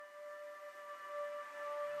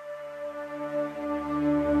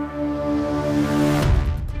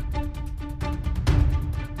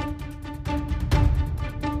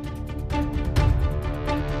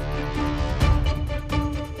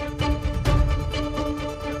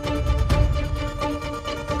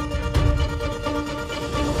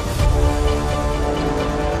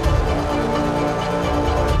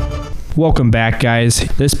Welcome back, guys.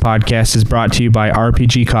 This podcast is brought to you by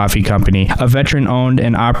RPG Coffee Company, a veteran-owned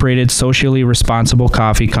and operated socially responsible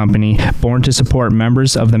coffee company born to support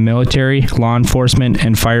members of the military, law enforcement,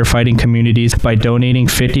 and firefighting communities by donating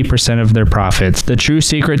 50% of their profits. The true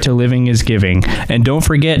secret to living is giving. And don't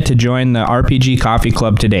forget to join the RPG Coffee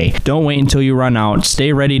Club today. Don't wait until you run out.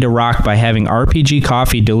 Stay ready to rock by having RPG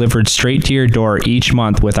coffee delivered straight to your door each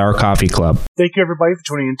month with our coffee club. Thank you, everybody, for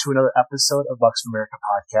tuning in to another episode of Bucks of America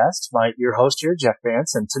podcast. Your host here, Jeff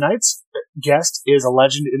Vance, and tonight's guest is a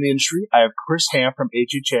legend in the industry. I have Chris Ham from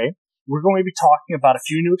HHA. We're going to be talking about a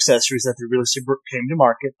few new accessories that they really came to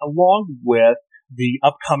market, along with the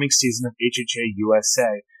upcoming season of HHA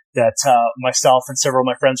USA that myself and several of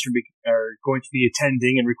my friends are going to be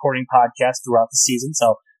attending and recording podcasts throughout the season,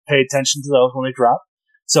 so pay attention to those when they drop.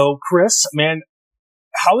 So, Chris, man,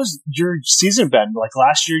 how has your season been? Like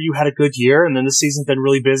last year, you had a good year, and then this season's been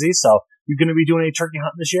really busy. So, you're going to be doing any turkey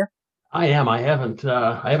hunting this year? I am. I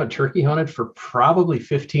haven't turkey hunted for probably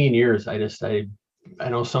 15 years. I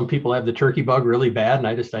know some people have the turkey bug really bad, and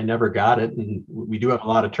I never got it. And we do have a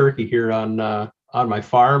lot of turkey here on my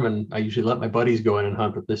farm, and I usually let my buddies go in and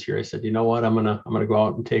hunt. But this year, I said, you know what, I'm gonna go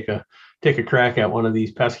out and take a crack at one of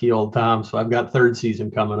these pesky old toms. So I've got third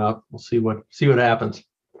season coming up. We'll see what happens.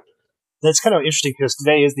 That's kind of interesting because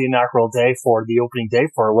today is the inaugural day for the opening day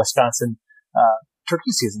for Wisconsin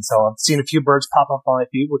turkey season. So I'm seeing a few birds pop up on my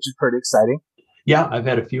feed, which is pretty exciting. Yeah, I've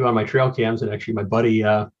had a few on my trail cams, and actually my buddy,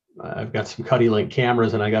 I've got some Cuddy Link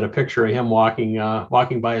cameras, and I got a picture of him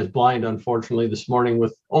walking by his blind, unfortunately, this morning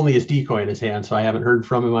with only his decoy in his hand. So I haven't heard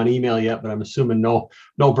from him on email yet, but I'm assuming no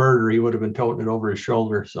bird, or he would have been toting it over his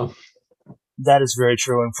shoulder. So that is very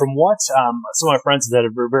true. And from what some of my friends that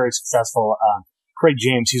are very successful, Craig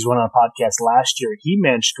James, he's went on a podcast last year. He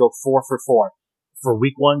managed to go 4 for 4. For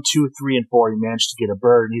week 1, 2, 3, and 4, he managed to get a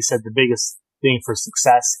bird. And he said the biggest thing for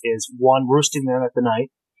success is, one, roosting them at the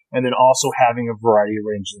night, and then also having a variety of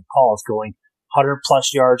ranges of calls, going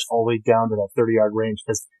 100-plus yards all the way down to that 30-yard range,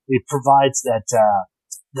 because it provides that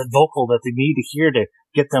vocal that they need to hear to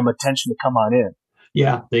get them attention to come on in.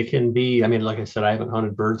 Yeah, they can be. I mean, like I said, I haven't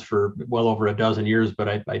hunted birds for well over a dozen years, but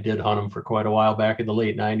I did hunt them for quite a while back in the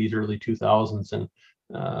late 90s, early 2000s, and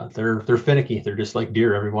they're finicky. They're just like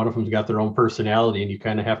deer. Every one of them's got their own personality, and you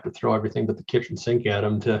kind of have to throw everything but the kitchen sink at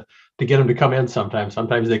them to get them to come in.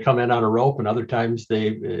 Sometimes they come in on a rope, and other times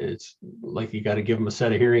it's like you got to give them a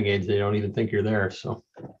set of hearing aids. They don't even think you're there. So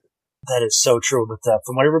that is so true. But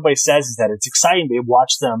from what everybody says is that it's exciting to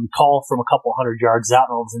watch them call from a couple 100 yards out,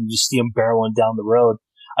 and all of a sudden you see them barreling down the road.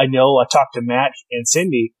 I know I talked to Matt and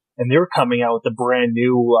Cindy, and they were coming out with a brand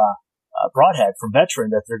new broadhead from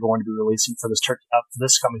Veteran that they're going to be releasing for this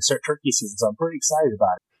coming turkey season. So I'm pretty excited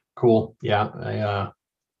about it. Cool. Yeah.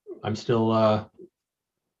 I'm still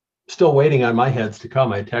waiting on my heads to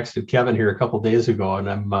come. I texted Kevin here a couple days ago, and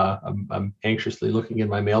I'm anxiously looking in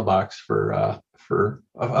my mailbox for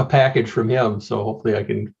a package from him. So hopefully I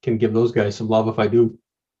can give those guys some love if I do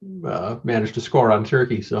manage to score on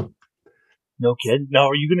turkey. So no kid. Now,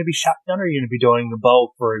 are you going to be shotgun, or are you going to be doing the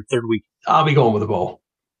bow for a third week? I'll be going with a bow.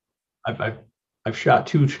 I've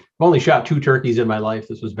only shot 2 turkeys in my life.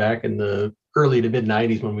 This was back in the early to mid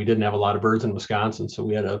 90s when we didn't have a lot of birds in Wisconsin. So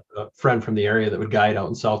we had a friend from the area that would guide out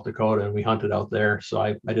in South Dakota, and we hunted out there. So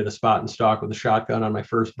I did a spot and stalk with a shotgun on my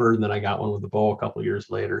first bird, and then I got one with a bow a couple of years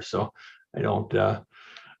later. So I don't,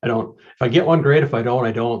 if I get one, great. If I don't,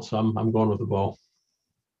 I don't. So I'm going with a bow.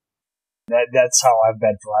 That's how I've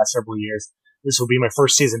been for the last several years. This will be my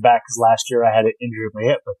first season back, because last year I had an injury with my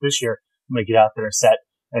hip, but this year I'm going to get out there and set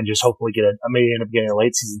and just hopefully I may end up getting a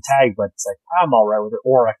late season tag, but it's like, I'm all right with it.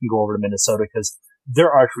 Or I can go over to Minnesota, because their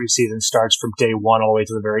archery season starts from day 1 all the way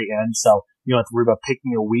to the very end. So you don't have to worry about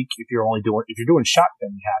picking a week if you're doing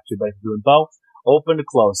shotgun, you have to, but if you're doing bow, open to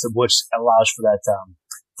close, which allows for that,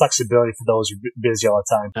 flexibility for those who are busy all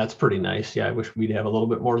the time. That's pretty nice. Yeah, I wish we'd have a little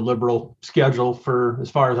bit more liberal schedule for as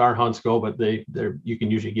far as our hunts go, but you can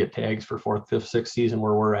usually get tags for 4th, 5th, 6th season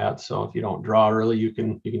where we're at. So if you don't draw early, you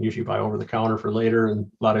can usually buy over the counter for later, and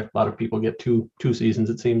a lot of people get two seasons,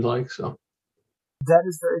 it seems like. So that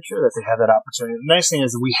is very true that they have that opportunity. The nice thing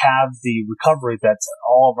is that we have the recovery that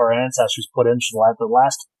all of our ancestors put into the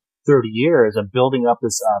last 30 years of building up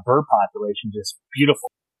this bird population. Just beautiful.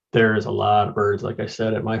 There's a lot of birds. Like I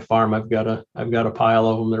said, at my farm, I've got a pile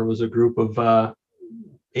of them. There was a group of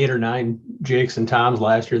 8 or 9 Jakes and Toms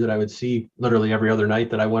last year that I would see literally every other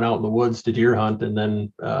night that I went out in the woods to deer hunt. And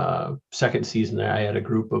then second season, I had a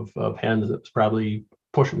group of hens that was probably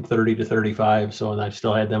pushing 30 to 35. So, and I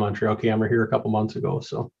still had them on trail camera here a couple months ago.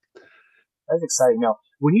 So that's exciting. Now,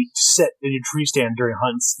 when you sit in your tree stand during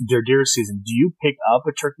hunts, deer season, do you pick up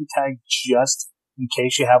a turkey tag just in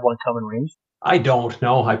case you have one coming range? I don't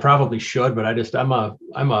know. I probably should, but I don't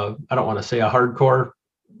want to say a hardcore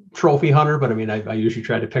trophy hunter, but I mean, I usually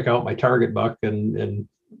try to pick out my target buck and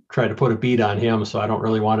try to put a bead on him. So I don't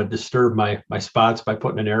really want to disturb my spots by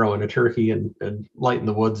putting an arrow in a turkey and lighting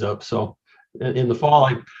the woods up. So in the fall,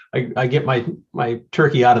 I get my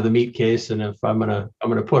turkey out of the meat case, and if I'm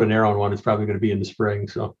gonna put an arrow in one, it's probably going to be in the spring.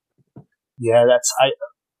 So yeah,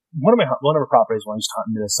 one of our properties when I used to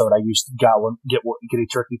hunt in Minnesota. I used to get a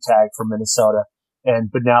turkey tag from Minnesota,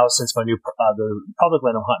 but now since my new the public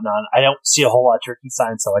land I'm hunting on, I don't see a whole lot of turkey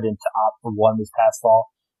signs, so I didn't opt for one this past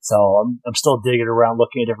fall. So I'm still digging around,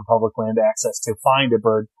 looking at different public land access to find a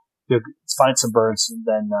bird, to find some birds, and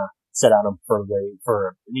then set on them for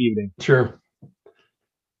an evening. Sure.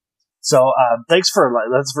 So thanks for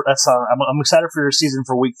that's. I'm excited for your season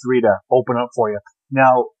for week 3 to open up for you.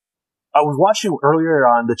 Now, I was watching earlier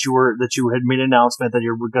on that you had made an announcement that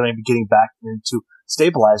you were going to be getting back into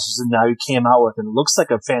stabilizers, and now you came out with, and it looks like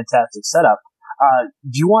a fantastic setup.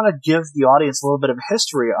 Do you want to give the audience a little bit of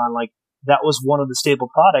history on that was one of the staple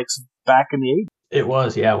products back in the 80s? It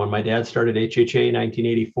was, yeah. When my dad started HHA in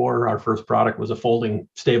 1984, our first product was a folding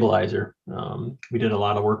stabilizer. We did a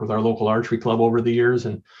lot of work with our local archery club over the years,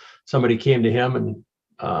 and somebody came to him, and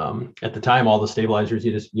at the time, all the stabilizers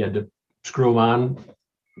you had to screw them on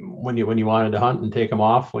when you wanted to hunt and take them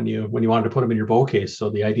off when you wanted to put them in your bow case. So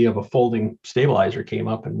the idea of a folding stabilizer came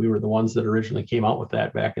up, and we were the ones that originally came out with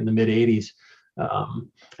that back in the mid 80s.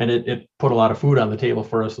 And it put a lot of food on the table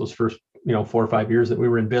for us those first 4 or 5 years that we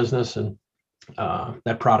were in business, and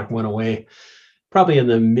that product went away probably in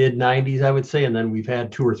the mid 90s, I would say. And then we've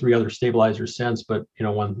had 2 or 3 other stabilizers since, but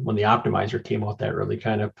when the Optimizer came out, that really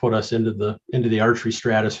kind of put us into the archery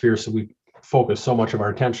stratosphere. So we focused so much of our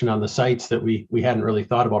attention on the sights that we hadn't really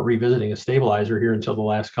thought about revisiting a stabilizer here until the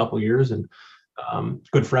last couple of years. And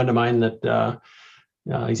good friend of mine that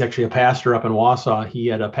he's actually a pastor up in Wausau. He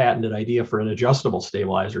had a patented idea for an adjustable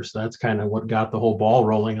stabilizer. So that's kind of what got the whole ball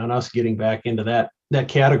rolling on us getting back into that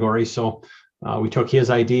category. So we took his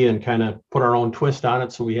idea and kind of put our own twist on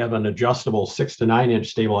it. So we have an adjustable 6 to 9 inch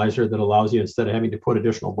stabilizer that allows you, instead of having to put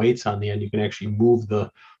additional weights on the end, you can actually move the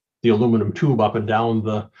aluminum tube up and down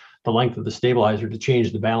the length of the stabilizer to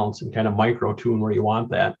change the balance and kind of micro tune where you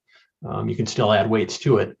want that. You can still add weights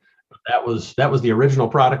to it. That was the original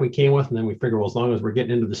product we came with, and then we figured, well, as long as we're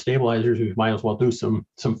getting into the stabilizers, we might as well do some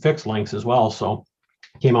fixed lengths as well. So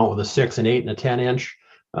came out with a 6, an 8, and a 10 inch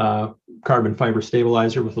carbon fiber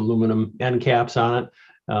stabilizer with aluminum end caps on it.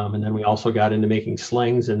 And then we also got into making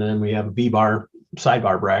slings, and then we have a V-bar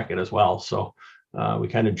sidebar bracket as well. So we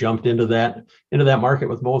kind of jumped into that market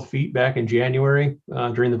with both feet back in January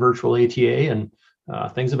during the virtual ATA, and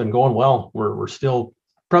things have been going well. We're still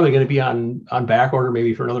probably going to be on back order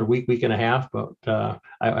maybe for another week and a half, but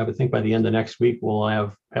I would think by the end of next week we'll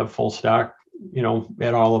have full stock,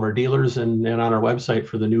 at all of our dealers and on our website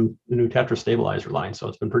for the new Tetra stabilizer line. So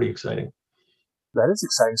it's been pretty exciting. That is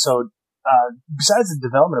exciting. So besides the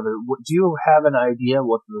development of it, do you have an idea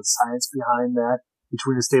what the science behind that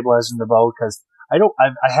between the stabilizer and the bow? Because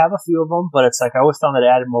I have a few of them, but it's I always found that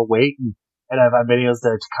it added more weight, and I've had videos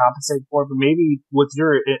there to compensate for it. But maybe with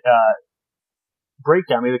your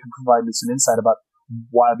breakdown, maybe it can provide me some insight about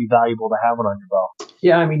why it'd be valuable to have one on your bow.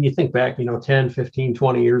 Yeah, I mean, you think back, 10, 15,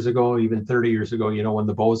 20 years ago, even 30 years ago, when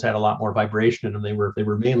the bows had a lot more vibration in them, they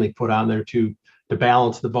were mainly put on there to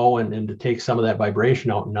balance the bow and to take some of that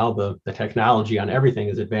vibration out. And now the technology on everything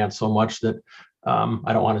has advanced so much that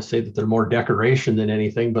I don't want to say that they're more decoration than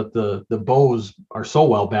anything, but the bows are so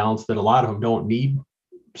well balanced that a lot of them don't need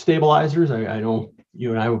stabilizers. I know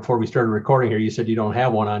you and I, before we started recording here, you said you don't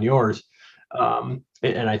have one on yours.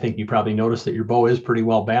 And I think you probably noticed that your bow is pretty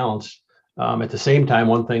well balanced. At the same time,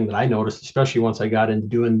 one thing that I noticed, especially once I got into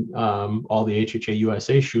doing all the HHA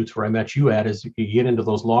USA shoots where I met you at, is you get into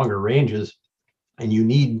those longer ranges and you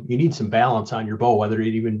need some balance on your bow, whether it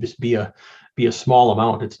even just be a small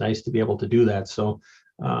amount. It's nice to be able to do that. So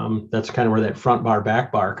that's kind of where that front bar,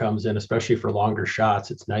 back bar comes in, especially for longer shots.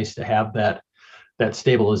 It's nice to have that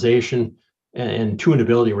stabilization and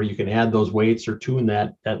tunability where you can add those weights or tune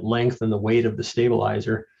that length and the weight of the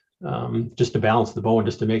stabilizer just to balance the bow and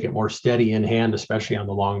just to make it more steady in hand, especially on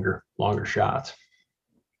the longer shots.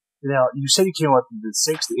 Now, you said you came up with the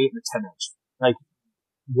 6, the 8, and the 10 inch.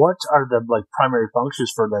 What are the primary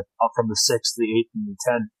functions for that from the 6, the 8, and the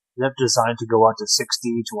 10? Is that designed to go out to 60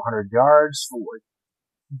 to 100 yards?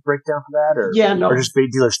 Breakdown for that, or just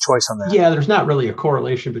dealer's choice on that? Yeah, there's not really a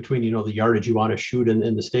correlation between the yardage you want to shoot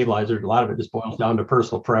in the stabilizer. A lot of it just boils down to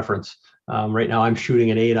personal preference. Right now, I'm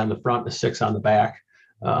shooting an 8 on the front and a 6 on the back.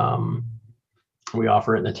 We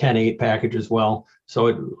offer it in the 10-8 package as well. So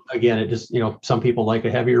it just, some people like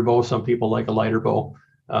a heavier bow, some people like a lighter bow,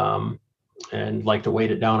 and like to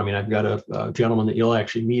weight it down. I mean, I've got a gentleman that you'll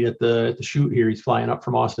actually meet at the shoot here. He's flying up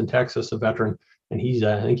from Austin, Texas, a veteran, and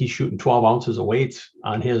I think he's shooting 12 ounces of weights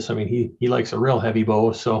on his. I mean, he likes a real heavy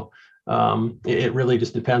bow. So it really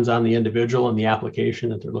just depends on the individual and the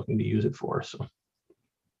application that they're looking to use it for. So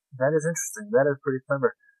that is interesting. That is pretty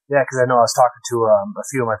clever. Yeah, because I know I was talking to a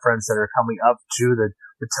few of my friends that are coming up to the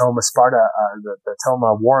Toma Sparta, the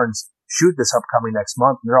Toma Warrens shoot this upcoming next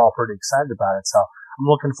month, and they're all pretty excited about it. So I'm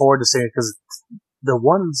looking forward to seeing it, because the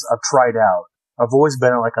ones I've tried out, I've always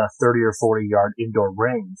been like on a 30 or 40 yard indoor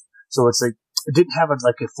range. So it's like, it didn't have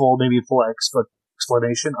maybe a full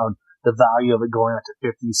explanation on the value of it going out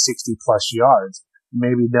to 50, 60 plus yards.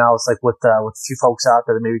 Maybe now it's like with a few folks out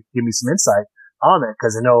there that maybe give me some insight on it,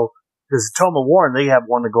 because I know, because Toma Warren, they have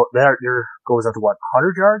one that goes out to what,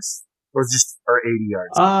 100 yards or 80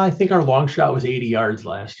 yards? I think our long shot was 80 yards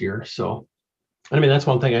last year. So, I mean, that's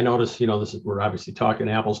one thing I noticed. We're obviously talking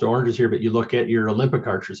apples to oranges here, but you look at your Olympic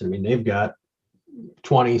archers. I mean, they've got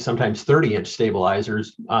 20, sometimes 30-inch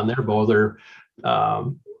stabilizers on their bow. They're,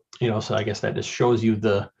 so I guess that just shows you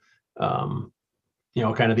the, kind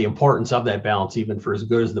of the importance of that balance, even for as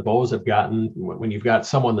good as the bows have gotten. When you've got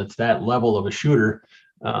someone that's that level of a shooter,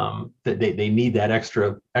 that they need that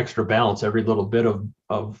extra balance. Every little bit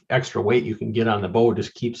of extra weight you can get on the bow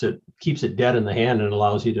just keeps it dead in the hand and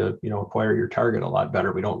allows you to, acquire your target a lot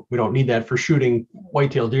better. We don't need that for shooting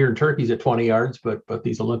whitetail deer and turkeys at 20 yards, but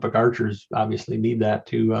these Olympic archers obviously need that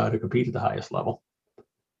to compete at the highest level.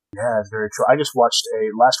 Yeah, that's very true. I just watched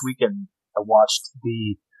last weekend. I watched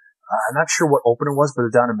I'm not sure what open it was, but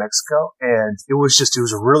it was down in Mexico, and it was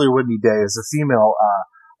a really windy day. As a female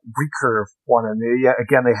recurve one, and they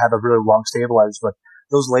had a really long stabilizers, but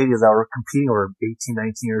those ladies that were competing were 18,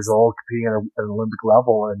 19 years old, competing at an Olympic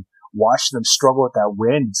level, and watching them struggle with that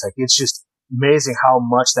wind, it's just amazing how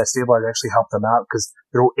much that stabilizer actually helped them out, because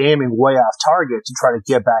they're aiming way off target to try to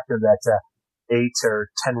get back into that 8 or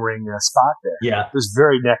 10 ring spot there. Yeah. It was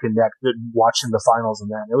very neck and neck watching the finals, and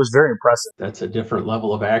it was very impressive. That's a different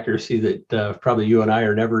level of accuracy that probably you and I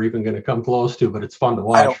are never even going to come close to, but it's fun to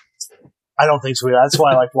watch. I don't think so. That's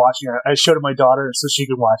why I like watching it. I showed it to my daughter so she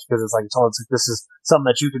can watch, because it's like, this is something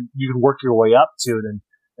that you can work your way up to,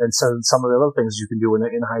 and so some of the other things you can do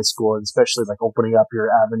in high school, and especially like opening up your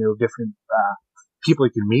avenue of different people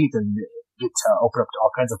you can meet and get to open up to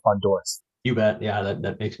all kinds of fun doors. You bet. Yeah,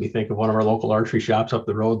 that makes me think of one of our local archery shops up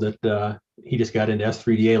the road that he just got into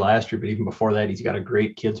S3DA last year, but even before that, he's got a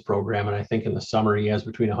great kids program. And I think in the summer, he has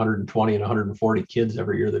between 120 and 140 kids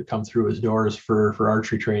every year that come through his doors for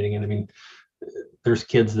archery training. And I mean, there's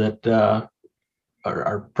kids that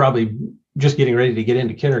are probably just getting ready to get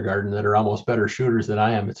into kindergarten that are almost better shooters than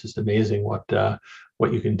I am. It's just amazing what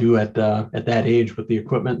you can do at that age with the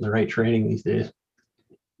equipment and the right training these days.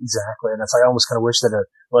 Exactly. And I almost kind of wish that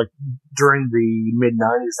during the mid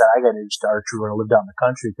 90s that I got into archery when I lived out in the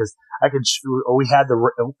country, because we had the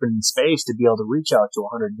open space to be able to reach out to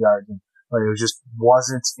 100 yards, and it just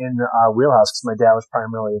wasn't in our wheelhouse, because my dad was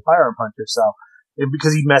primarily a firearm hunter. So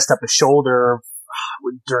because he messed up his shoulder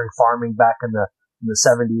during farming back in the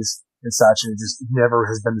 70s and such, and it just never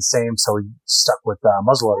has been the same. So he stuck with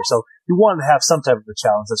muzzleloader. So he wanted to have some type of a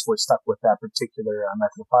challenge. That's why he stuck with that particular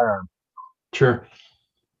method of firearm. Sure.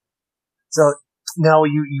 So now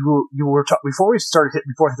you were before I hit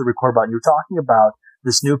the record button, you were talking about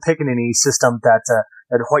this new Pickaninny system that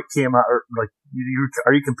Hoyt came out. Or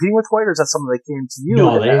are you competing with Hoyt, or is that something they came to you?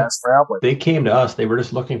 No, they came to us. They were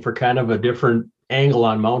just looking for kind of a different angle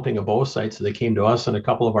on mounting a bow sight, so they came to us and a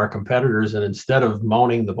couple of our competitors. And instead of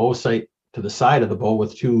mounting the bow sight to the side of the bow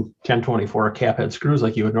with two 1024 cap head screws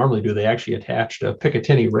like you would normally do, they actually attached a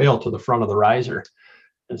Picatinny rail to the front of the riser.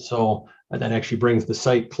 And so that actually brings the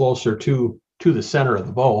sight closer to the center of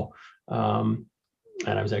the bow. And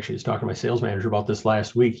I was actually just talking to my sales manager about this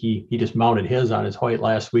last week. He just mounted his on his Hoyt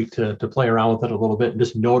last week to play around with it a little bit and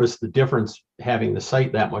just notice the difference having the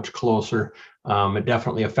sight that much closer. It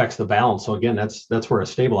definitely affects the balance. So again, that's where a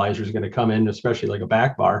stabilizer is going to come in, especially like a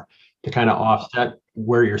back bar, to kind of offset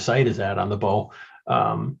where your sight is at on the bow.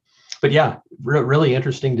 But yeah, really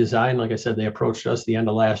interesting design. Like I said, they approached us the end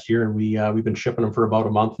of last year, and we've been shipping them for about a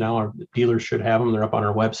month now. Our dealers should have them. They're up on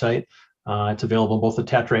our website. It's available in both the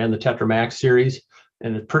Tetra and the Tetra Max series,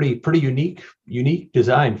 and a pretty unique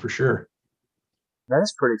design for sure. That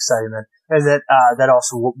is pretty exciting. And that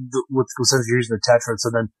also, since you're using the Tetra, so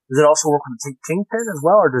then does it also work with the Kingpin as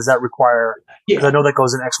well, or does that require? Because I know that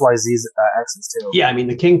goes in XYZ's axis too. Yeah, I mean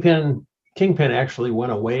the Kingpin actually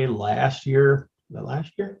went away last year.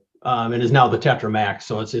 Last year? and is now the Tetra Max.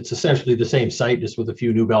 So it's essentially the same sight, just with a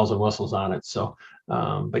few new bells and whistles on it. So,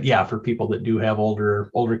 but yeah, for people that do have older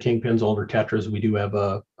Kingpins, older Tetras, we do have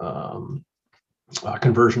a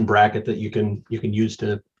conversion bracket that you can use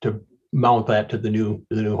to mount that to the new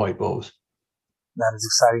Hoyt bows. That is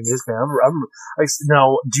exciting news, man.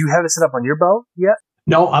 Now, do you have it set up on your bow yet?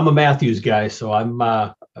 No, I'm a Matthews guy, so I'm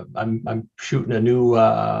shooting a new.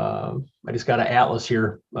 I just got an Atlas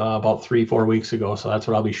here about 3-4 weeks ago, so that's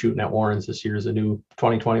what I'll be shooting at Warren's this year, is a new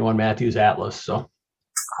 2021 Matthews Atlas. So.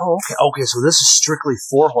 Oh, okay. So this is strictly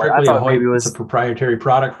for Hoyt. I thought maybe it was a proprietary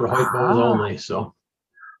product for Hoyt bows only. So.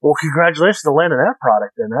 Well, congratulations to landing that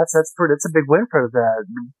product, and that's a big win for that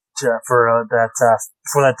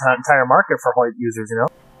entire market for Hoyt users, you know.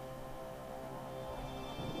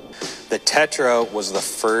 The Tetra was the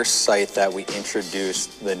first sight that we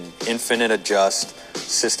introduced the infinite adjust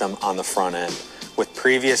system on the front end. With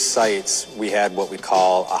previous sights, we had what we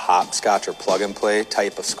call a hopscotch or plug and play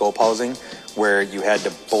type of scope housing, where you had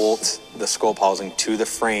to bolt the scope housing to the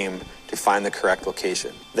frame to find the correct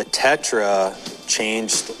location. The Tetra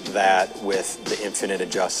changed that with the infinite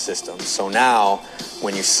adjust system. So now,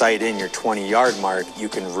 when you sight in your 20-yard mark, you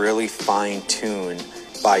can really fine tune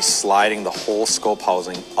by sliding the whole scope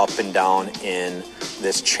housing up and down in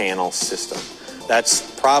this channel system. That's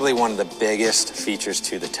probably one of the biggest features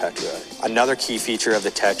to the Tetra. Another key feature of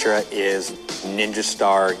the Tetra is Ninja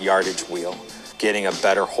Star yardage wheel. Getting a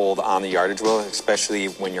better hold on the yardage wheel, especially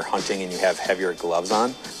when you're hunting and you have heavier gloves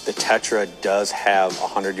on. The Tetra does have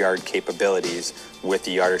 100-yard capabilities with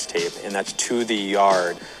the yardage tape, and that's to the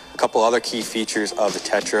yard. A couple other key features of the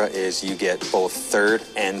Tetra is you get both third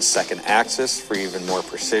and second axis for even more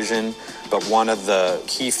precision. But one of the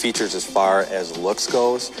key features as far as looks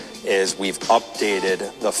goes is we've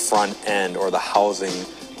updated the front end or the housing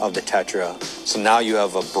of the Tetra. So now you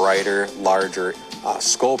have a brighter, larger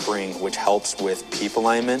scope ring, which helps with peep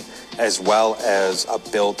alignment, as well as a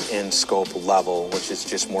built-in scope level, which is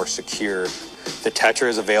just more secure. The Tetra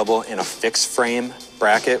is available in a fixed frame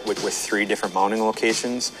bracket with 3 different mounting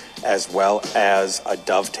locations, as well as a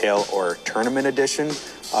dovetail or tournament edition,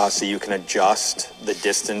 so you can adjust the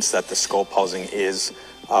distance that the scope housing is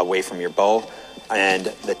away from your bow. And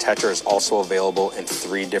the Tetra is also available in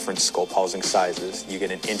 3 different scope housing sizes. You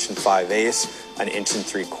get an 1.5", an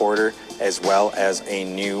 1.75", as well as a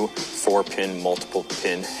new 4-pin multiple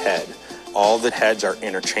pin head. All the heads are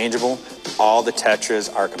interchangeable. All the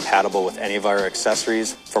Tetras are compatible with any of our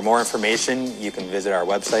accessories. For more information, you can visit our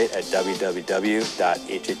website at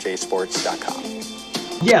www.hhasports.com.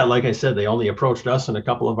 Yeah, like I said, they only approached us and a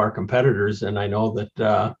couple of our competitors, and I know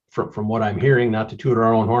that from what I'm hearing, not to toot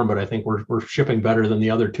our own horn, but I think we're shipping better than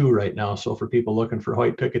the other 2 right now. So for people looking for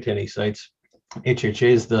Hoyt Picatinny sites,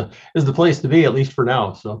 HHA is the place to be, at least for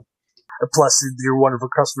now. So. Plus your wonderful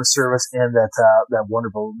customer service and that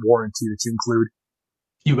wonderful warranty that you include.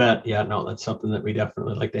 You bet. Yeah, no, that's something that we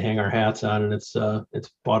definitely like to hang our hats on, and it's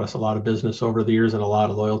bought us a lot of business over the years and a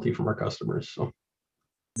lot of loyalty from our customers. So.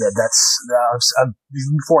 Yeah, that's even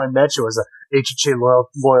before I met you, I was a HHA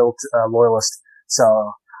loyalist.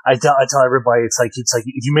 So I tell everybody, it's like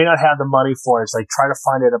if you may not have the money for it, it's like try to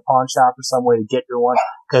find it at a pawn shop or some way to get your one,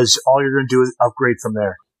 because all you're going to do is upgrade from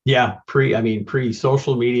there. Yeah, pre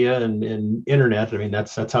social media and internet. I mean,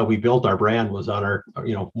 that's how we built our brand, was on our,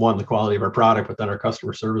 one, the quality of our product, but then our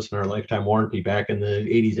customer service and our lifetime warranty back in the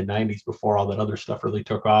 80s and 90s, before all that other stuff really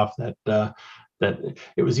took off. That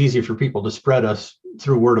it was easy for people to spread us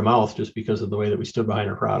through word of mouth just because of the way that we stood behind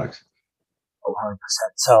our products. 100%.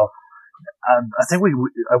 So I think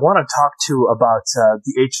I want to talk to about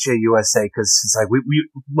the HHA USA, because it's like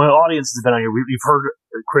my audience has been on here. We've heard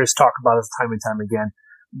Chris talk about it time and time again.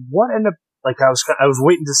 What ended up, like, I was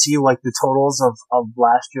waiting to see like the totals of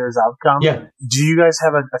last year's outcome. Yeah. Do you guys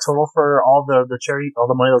have a total for all the charity, all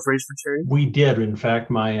the money that was raised for charity? We did. In fact,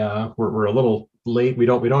 we're a little late. We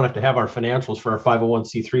don't have to have our financials for our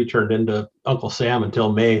 501c3 turned into Uncle Sam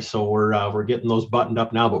until May. So we're getting those buttoned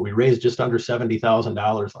up now, but we raised just under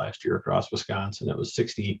 $70,000 last year across Wisconsin. It was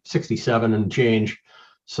 67 and change.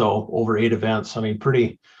 So over 8 events. I mean,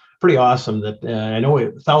 pretty awesome. That I know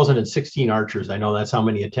 1,016 archers. I know that's how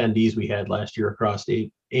many attendees we had last year across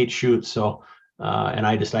eight shoots. So, and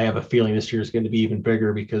I have a feeling this year is going to be even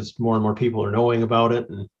bigger, because more and more people are knowing about it.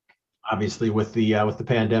 And obviously with the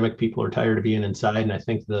pandemic, people are tired of being inside. And I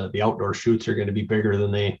think the outdoor shoots are going to be bigger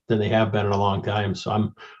than they have been in a long time.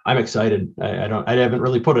 So I'm excited. I haven't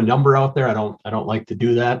really put a number out there. I don't like to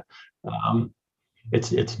do that.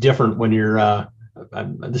 It's different when you're,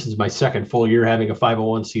 this is my second full year having a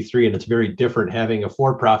 501c3, and it's very different having a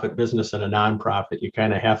for-profit business and a nonprofit. You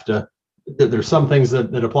kind of have to there's some things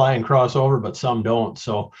that apply and cross over, but some don't.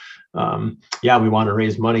 So we want to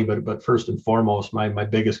raise money, but first and foremost, my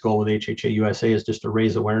biggest goal with HHA USA is just to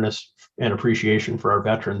raise awareness and appreciation for our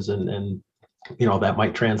veterans, and that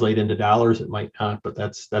might translate into dollars, it might not, but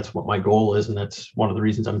that's what my goal is, and that's one of the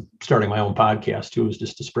reasons I'm starting my own podcast too, is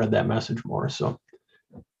just to spread that message more. So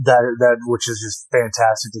that which is just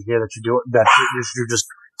fantastic to hear that you're doing that. You're just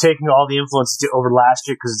taking all the influence over last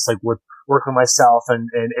year, because it's like with working with myself and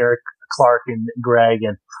Eric Clark and Greg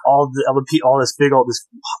and all this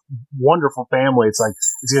wonderful family. It's like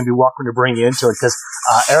it's going to be welcome to bring you into it, because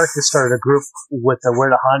Eric just started a group with Where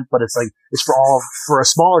to Hunt, but it's for a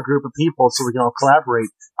smaller group of people, so we can all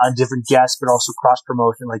collaborate on different guests, but also cross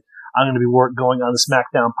promotion. Like I'm going to be going on the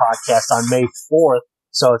SmackDown podcast on May 4th,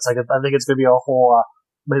 so it's like I think it's going to be a whole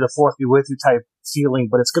May the 4th be with you type feeling,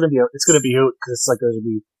 but it's going to be hoot, because it's like there's going to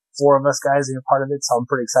be 4 of us guys being a part of it, so I'm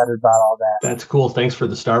pretty excited about all that. That's cool. Thanks for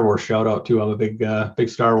the Star Wars shout out too. I'm a big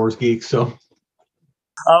Star Wars geek, so.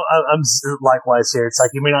 I'm likewise here. It's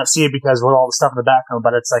like you may not see it because with all the stuff in the background,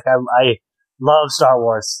 but it's like I love Star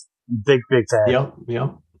Wars. Big fan. Yep.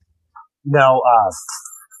 Now,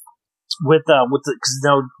 because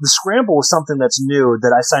now the scramble was something that's new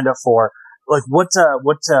that I signed up for. Like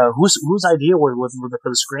whose idea was for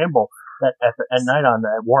the scramble at night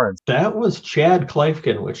at Warren's? That was Chad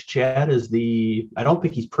Kleifkin, which Chad is I don't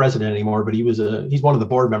think he's president anymore, but he's one of the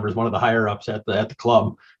board members, one of the higher ups at the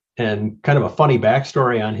club. And kind of a funny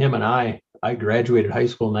backstory on him and I graduated high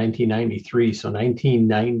school in 1993. So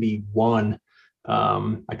 1991,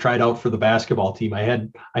 I tried out for the basketball team. I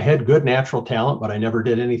had good natural talent, but I never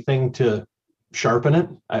did anything to sharpen it.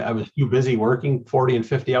 I was too busy working 40 and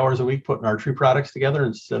 50 hours a week putting archery products together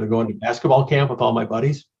instead of going to basketball camp with all my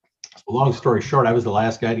buddies. So long story short, I was the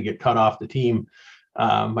last guy to get cut off the team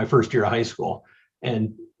my first year of high school.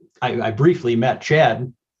 And I briefly met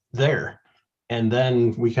Chad there. And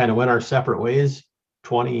then we kind of went our separate ways.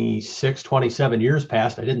 27 years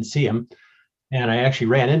passed. I didn't see him. And I actually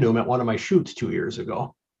ran into him at one of my shoots 2 years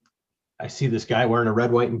ago. I see this guy wearing a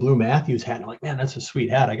red, white, and blue Matthews hat. And I'm like, man, that's a sweet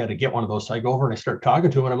hat. I got to get one of those. So I go over and I start talking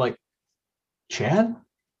to him, and I'm like, Chad?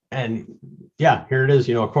 And yeah, here it is.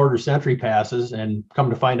 A quarter century passes, and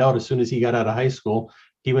come to find out, as soon as he got out of high school,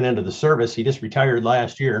 he went into the service. He just retired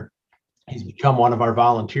last year. He's become one of our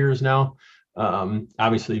volunteers now.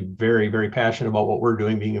 Obviously very, very passionate about what we're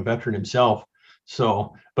doing, being a veteran himself.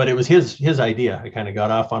 So, but it was his idea. I kind of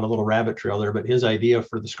got off on a little rabbit trail there, but his idea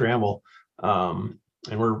for the scramble.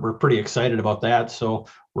 And we're pretty excited about that. So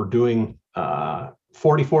we're doing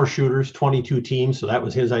 44 shooters, 22 teams. So that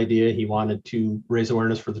was his idea. He wanted to raise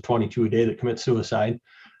awareness for the 22 a day that commit suicide.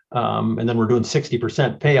 And then we're doing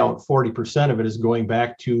 60% payout. 40% of it is going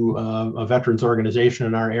back to a veterans organization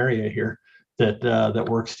in our area here that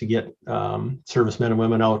works to get servicemen and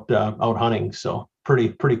women out hunting. So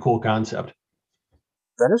pretty cool concept.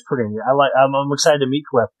 That is pretty neat. I'm excited to meet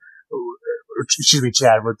Cliff.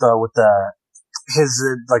 Chad, with his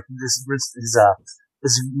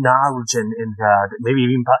knowledge and maybe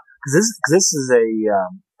even because this is a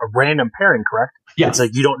random pairing, correct? Yeah, it's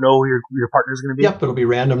like you don't know who your partner is going to be. Yep, it'll be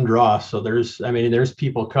random draw. So there's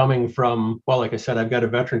people coming from, well, like I said, I've got a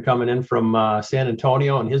veteran coming in from San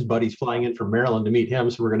Antonio, and his buddy's flying in from Maryland to meet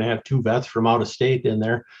him. So we're going to have 2 vets from out of state in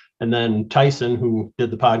there, and then Tyson, who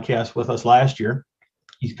did the podcast with us last year,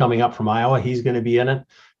 he's coming up from Iowa. He's going to be in it.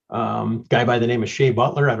 Guy by the name of Shea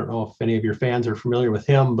Butler. I don't know if any of your fans are familiar with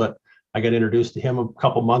him, but I got introduced to him a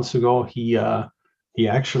couple months ago. He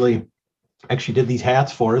actually did these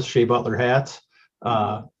hats for us, Shea Butler hats.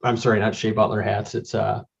 I'm sorry, not Shea Butler hats. It's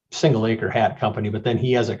a Single Acre Hat Company, but then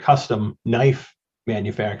he has a custom knife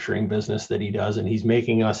manufacturing business that he does, and he's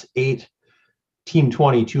making us 8 Team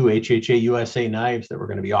 22 HHA USA knives that we're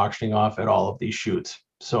going to be auctioning off at all of these shoots.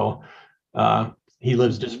 So he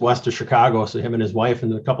lives just west of Chicago, so him and his wife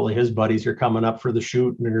and a couple of his buddies are coming up for the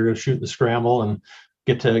shoot, and they're going to shoot the scramble and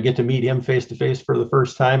get to meet him face to face for the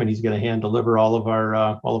first time, and he's going to hand deliver all of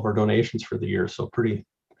our donations for the year. So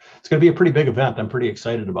it's going to be a pretty big event. I'm pretty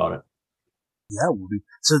excited about it. Yeah, we'll be.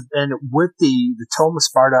 So, and with the Toma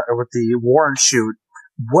Sparta, or with the Warren shoot,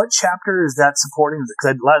 what chapter is that supporting?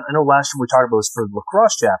 Because I know last time we talked about was for the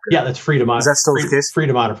lacrosse chapter. Yeah, that's Freedom. Is that still the case?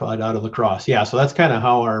 Freedom Modified out of lacrosse. Yeah, so that's kind of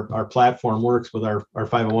how our platform works with our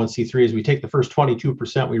 501c3 is we take the first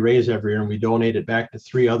 22% we raise every year and we donate it back to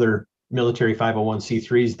 3 other military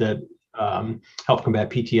 501c3s that help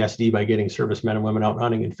combat PTSD by getting servicemen and women out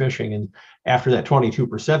hunting and fishing. And after that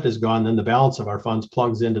 22% is gone, then the balance of our funds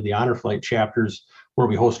plugs into the Honor Flight chapters where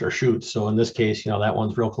we host our shoots. So in this case, that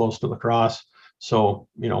one's real close to lacrosse. So,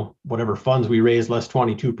 whatever funds we raise, less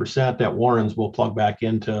 22%, that Warrens will plug back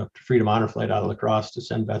into Freedom Honor Flight out of La Crosse to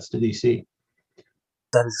send vets to DC.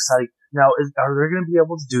 That is exciting. Now, are they going to be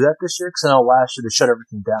able to do that this year? Because I know last year they shut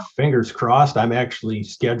everything down. Fingers crossed. I'm actually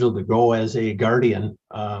scheduled to go as a guardian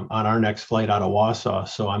on our next flight out of Wausau.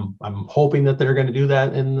 So I'm hoping that they're going to do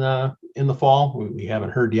that in the fall. We haven't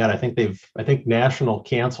heard yet. I think National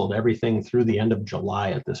canceled everything through the end of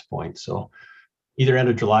July at this point. So either end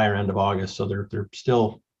of July or end of August. So they're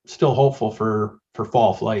still hopeful for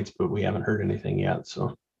fall flights, but we haven't heard anything yet.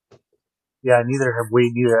 So. Yeah, neither have we,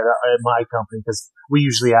 at my company, because we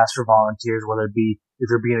usually ask for volunteers, whether it be if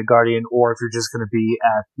you're being a guardian or if you're just going to be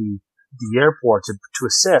at the airport to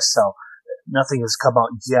assist. So nothing has come out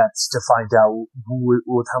yet to find out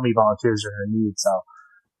how many volunteers are going to need. So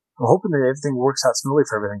I'm hoping that everything works out smoothly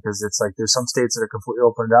for everything, because it's like there's some states that are completely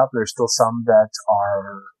opened up. There's still some that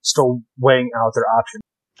are still weighing out their options.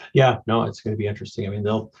 Yeah, no, it's going to be interesting. I mean,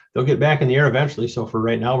 they'll get back in the air eventually. So for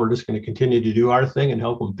right now, we're just going to continue to do our thing and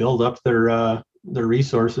help them build up their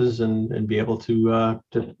resources and be able to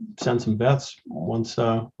send some vets once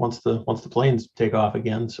the planes take off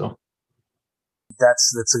again. So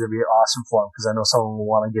that's going to be awesome for them, because I know someone will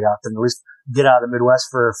want to get out there and at least get out of the Midwest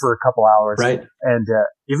for a couple hours. Right. And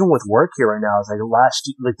even with work here right now, it's like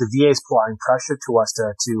the VA is applying pressure to us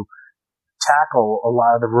to tackle a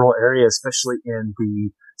lot of the rural areas, especially in the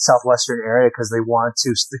southwestern area, because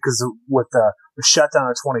with the shutdown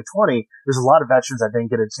of 2020, there's a lot of veterans that didn't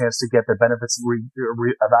get a chance to get their benefits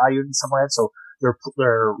evaluated and stuff like that. So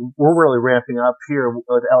we're really ramping up here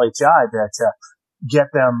with LHI that get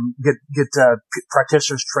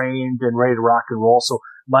practitioners trained and ready to rock and roll. So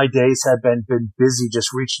my days have been busy just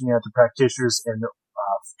reaching out to practitioners in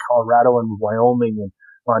Colorado and Wyoming and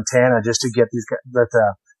Montana just to get these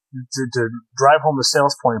to drive home the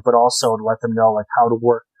sales point, but also to let them know like how to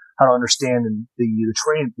work, how to understand and the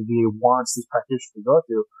training the VA wants these practitioners to go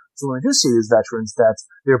through. So when I do see these veterans, that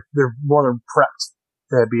they're more than prepped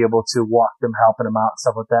to be able to walk them, helping them out and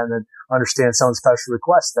stuff like that, and then understand some of the special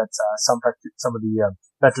requests that some of the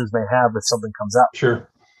veterans may have if something comes up.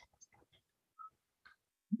 Sure.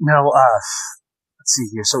 Now, let's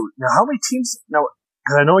see here. So now, how many teams? Now,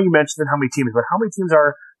 because I know you mentioned how many teams, but how many teams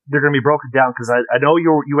are they're going to be broken down? Because I know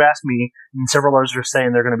you asked me, and several others are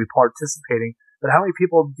saying they're going to be participating. But how many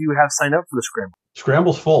people do you have signed up for the Scramble?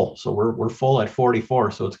 Scramble's full, so we're full at 44.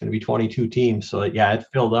 So it's going to be 22 teams. So yeah, it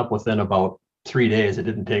filled up within about 3 days. It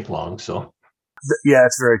didn't take long. So yeah,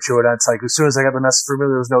 it's very true. That's like as soon as I got the message from you,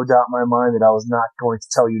 there was no doubt in my mind that I was not going to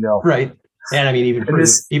tell you no. Right. And I mean,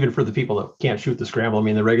 even for the people that can't shoot the Scramble, I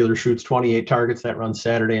mean, the regular shoots 28 targets. That runs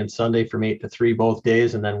Saturday and Sunday from 8 to 3 both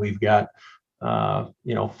days, and then we've got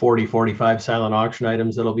 40, 45 silent auction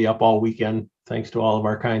items that'll be up all weekend, thanks to all of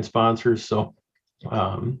our kind sponsors. So,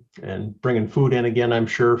 and bringing food in again, I'm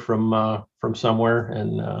sure from somewhere.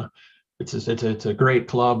 And it's a great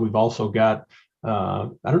club. We've also got I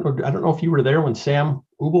don't know if you were there when Sam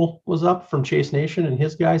Ubel was up from Chase Nation and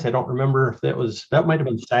his guys. I don't remember if that might have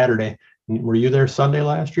been Saturday. Were you there Sunday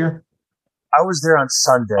last year? I was there on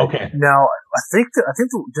Sunday. Okay. Now I think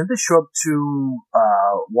didn't they show up to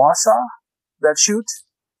Wausau? That shoot?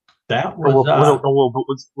 That was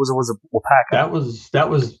it Wapaka? That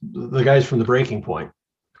was the guys from the Breaking Point.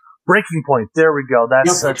 Breaking Point. There we go.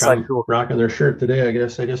 That's like cool. Rocking their shirt today. I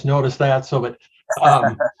guess I just noticed that. So, but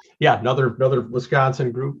yeah, another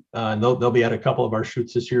Wisconsin group. They'll be at a couple of our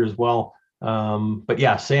shoots this year as well. But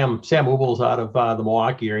yeah, Sam Ubel's out of the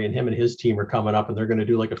Milwaukee area, and him and his team are coming up, and they're going to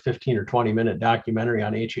do like a 15 or 20 minute documentary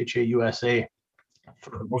on HHA USA.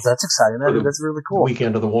 Well, that's exciting. That's really cool.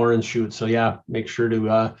 Weekend of the Warrens shoot. So yeah, make sure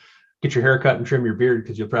to get your hair cut and trim your beard,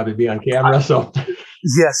 because you'll probably be on camera. So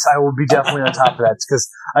yes, I will be definitely on top of that, because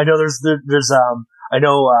I know there's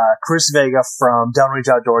Chris Vega from Downrange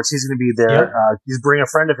Outdoors. He's going to be there. Yep. He's bringing a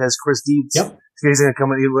friend of his, Chris Dietz. Yep. He's going to come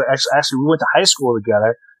in. Actually, we went to high school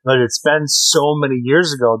together, but it's been so many years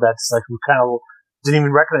ago that's like we kind of didn't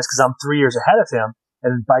even recognize, because I'm 3 years ahead of him,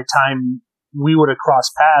 and by the time we would have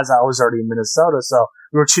crossed paths, I was already in Minnesota. So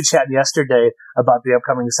we were chit-chatting yesterday about the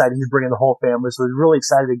upcoming site. He's bringing the whole family. So we're really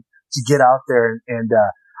excited to get out there. And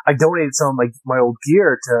I donated some of my old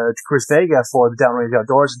gear to Chris Vega for the Downrange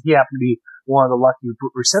Outdoors. And he happened to be one of the lucky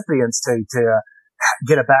recipients to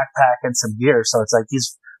get a backpack and some gear. So it's like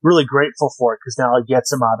he's really grateful for it, because now it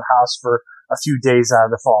gets him out of the house for a few days out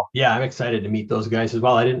of the fall. Yeah, I'm excited to meet those guys as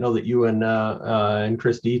well. I didn't know that you and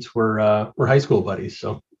Chris Dietz were high school buddies.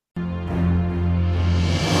 So.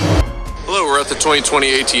 Hello, we're at the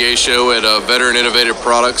 2020 ATA show at Veteran Innovative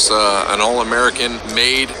Products, an all-American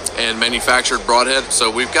made and manufactured broadhead.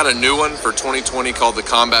 So we've got a new one for 2020 called the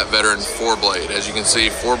Combat Veteran 4-blade. As you can see,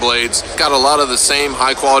 4 blades. Got a lot of the same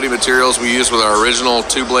high quality materials we use with our original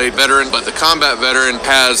 2-blade Veteran, but the Combat Veteran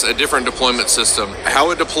has a different deployment system.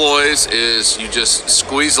 How it deploys is you just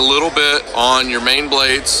squeeze a little bit on your main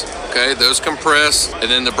blades, okay, those compress, and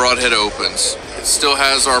then the broadhead opens. It still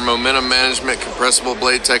has our momentum management compressible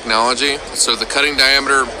blade technology. So the cutting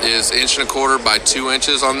diameter is 1.25 inches by 2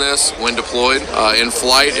 inches on this when deployed. In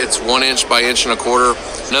flight, it's 1 inch by 1.25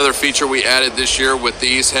 inches. Another feature we added this year with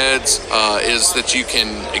these heads is that you can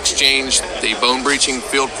exchange the bone breaching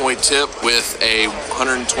field point tip with a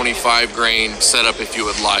 125 grain setup if you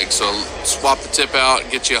would like. So swap the tip out,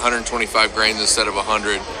 get you 125 grains instead of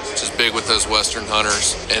 100, which is big with those Western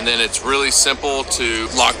hunters. And then it's really simple to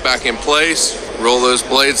lock back in place, roll those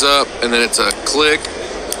blades up, and then it's a click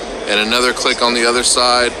and another click on the other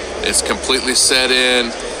side. It's completely set in,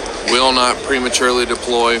 will not prematurely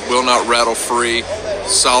deploy, will not rattle free,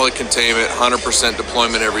 solid containment, 100%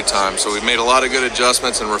 deployment every time. So we've made a lot of good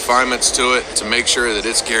adjustments and refinements to it to make sure that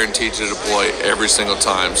it's guaranteed to deploy every single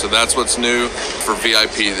time. So that's what's new for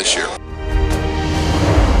VIP this year.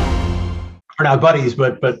 We're not buddies,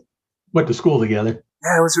 but went to school together.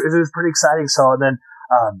 Yeah, it was pretty exciting. So, and then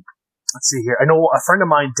let's see here. I know a friend of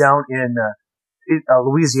mine down in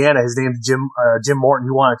Louisiana. His name's Jim Morton.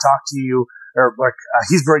 He wanted to talk to you. Or like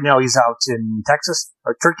he's right now he's out in Texas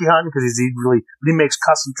or turkey hunting because he makes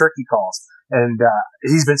custom turkey calls, and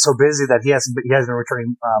he's been so busy that he hasn't been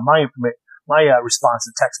returning my response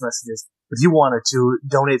to text messages. But he wanted to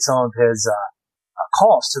donate some of his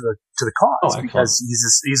calls to the cause because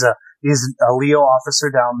he's a Leo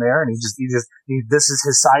officer down there, and this is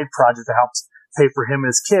his side project that helps pay for him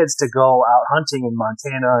and his kids to go out hunting in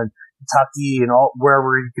Montana and Kentucky and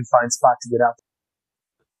wherever he can find spot to get out.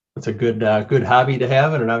 It's a good hobby to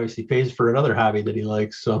have, and it obviously pays for another hobby that he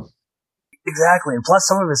likes. So exactly, and plus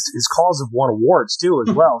some of his calls have won awards too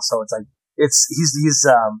as well. So it's like he's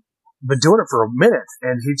been doing it for a minute,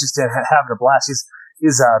 and he's just having a blast.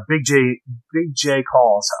 He's Big J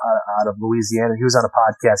calls out of Louisiana. He was on a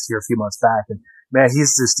podcast here a few months back, and man,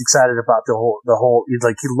 he's just excited about the whole. He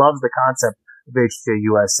loves the concept of HK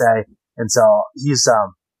USA, and so he's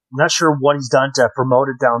not sure what he's done to promote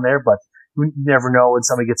it down there, but you never know when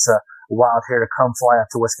somebody gets a wild hair to come fly up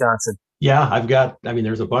to Wisconsin. Yeah,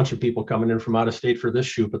 there's a bunch of people coming in from out of state for this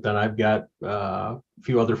shoot, but then I've got a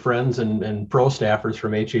few other friends and pro staffers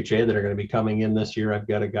from HHA that are going to be coming in this year. I've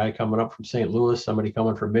got a guy coming up from St. Louis, somebody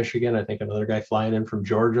coming from Michigan, I think another guy flying in from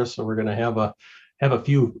Georgia. So we're going to have a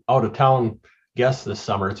few out of town guests this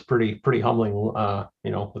summer. It's pretty humbling,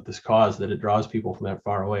 with this cause that it draws people from that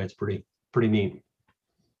far away. It's pretty neat.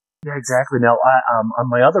 Yeah, exactly. Now, on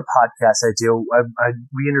my other podcast I do,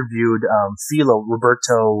 we interviewed Philo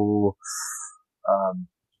Roberto. I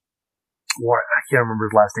can't remember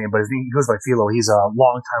his last name, but he goes by Philo. He's a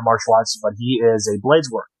longtime martial artist, but he is a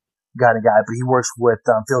Bladeswork kind of guy. But he works with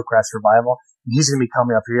Fieldcraft Survival. And he's going to be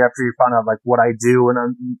coming up here after he found out like what I do and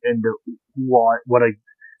what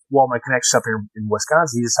my connections up here in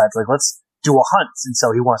Wisconsin. He decided like let's do a hunt, and so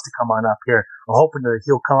he wants to come on up here. I'm hoping that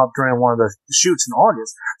he'll come up during one of the shoots in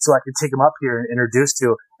August, so I can take him up here and introduce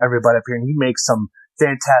to everybody up here. And he makes some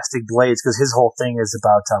fantastic blades because his whole thing is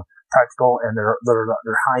about practical and they're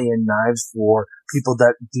high-end knives for people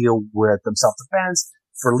that deal with self-defense,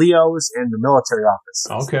 for Leos, and the military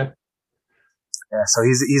office. Okay. Yeah, so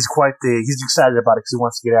he's excited about it because he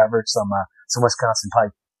wants to get after some Wisconsin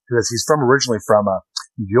pike because he's originally from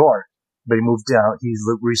New York. But he moved down. He's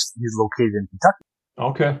located in Kentucky.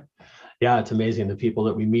 Okay, yeah, it's amazing the people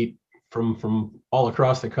that we meet from all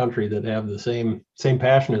across the country that have the same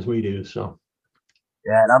passion as we do. So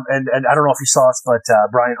yeah, and I don't know if you saw this, but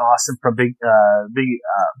Brian Austin from Big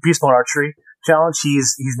Beast Mode Archery Challenge,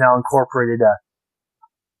 he's now incorporated a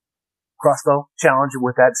crossbow challenge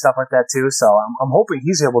with that stuff like that too. So I'm hoping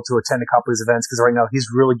he's able to attend a couple of these events because right now he's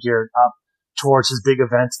really geared up towards his big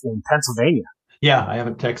event in Pennsylvania. Yeah, I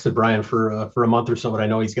haven't texted Brian for a month or so, but I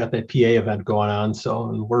know he's got that PA event going on. So,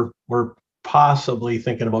 and we're possibly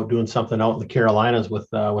thinking about doing something out in the Carolinas with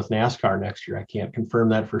NASCAR next year. I can't confirm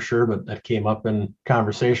that for sure, but that came up in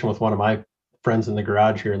conversation with one of my friends in the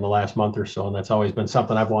garage here in the last month or so, and that's always been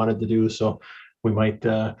something I've wanted to do. So we might,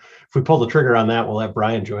 if we pull the trigger on that, we'll have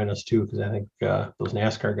Brian join us too, because I think those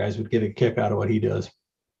NASCAR guys would get a kick out of what he does.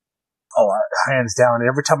 Oh, hands down.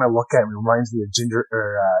 Every time I look at him, it reminds me of Ginger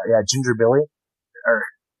Billy.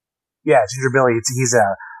 Ginger Billy. He's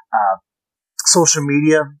a social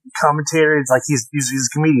media commentator. It's like he's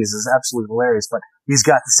a comedian. It's absolutely hilarious, but he's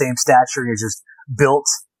got the same stature. He's just built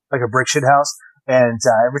like a brick shit house. And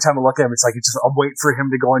every time I look at him, it's like I'm waiting for him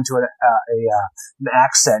to go into an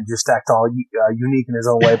accent, just act all unique in his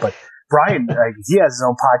own way. But Brian, he has his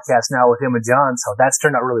own podcast now with him and John, so that's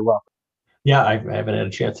turned out really well. Yeah, I haven't had a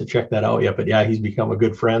chance to check that out yet, but yeah, he's become a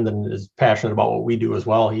good friend and is passionate about what we do as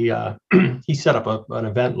well. He he set up an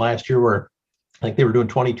event last year where I think they were doing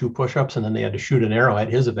 22 push-ups, and then they had to shoot an arrow at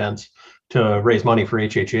his events to raise money for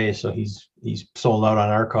HHA. So he's sold out on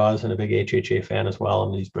our cause and a big HHA fan as well,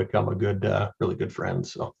 and he's become a good, really good friend.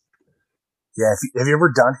 So yeah, have you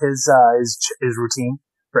ever done his routine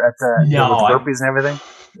at the with burpees and everything?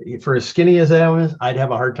 For as skinny as I was, I'd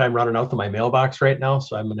have a hard time running out to my mailbox right now.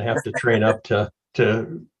 So I'm going to have to train up to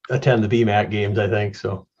attend the BMAC games, I think.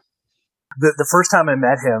 So the first time I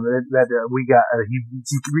met him, he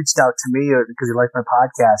reached out to me because he liked my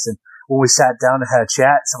podcast, and when we sat down and had a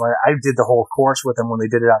chat, so I did the whole course with him when they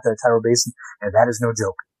did it out there at Tyler Basin, and that is no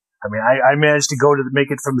joke. I mean, I managed to go to make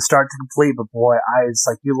it from the start to complete, but boy, it's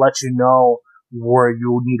like you let you know where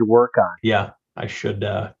you need to work on. Yeah, I should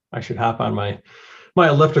hop on my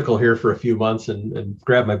elliptical here for a few months and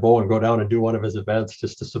grab my bow and go down and do one of his events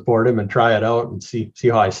just to support him and try it out and see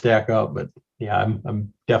how I stack up. But yeah,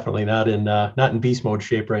 I'm definitely not in beast mode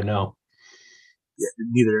shape right now. Yeah,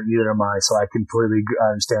 neither am I. So I completely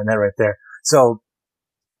understand that right there. So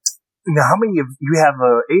now, how many you have?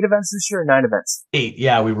 8 events this year, or 9 events? 8.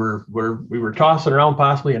 Yeah, we were tossing around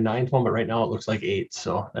possibly a 9th one, but right now it looks like 8.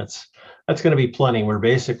 So that's going to be plenty. We're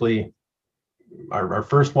basically our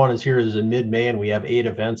first one is in mid-May, and we have 8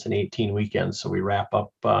 events and 18 weekends. So we wrap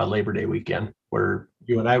up Labor Day weekend, where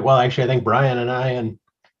you and I, well, actually, I think Brian and I and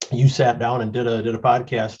you sat down and did a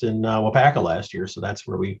podcast in Wapaka last year. So that's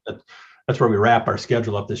where we wrap our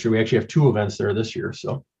schedule up this year. We actually have 2 events there this year.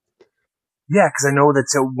 So yeah, because I know that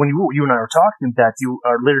when you and I were talking that you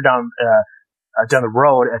are later down the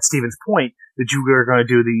road at Stevens Point, that you were going to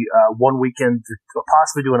do the one weekend,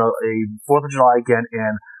 possibly doing a 4th of July again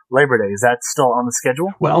and Labor Day. Is that still on the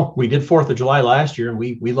schedule? Well, we did 4th of July last year, and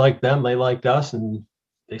we liked them. They liked us, and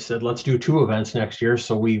they said, let's do 2 events next year.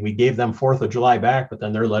 So we gave them 4th of July back, but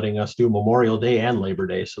then they're letting us do Memorial Day and Labor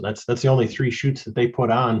Day. So that's the only 3 shoots that they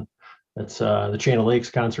put on. That's the Chain of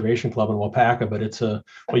Lakes Conservation Club in Wapaka, but it's well,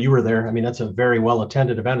 you were there. I mean, that's a very well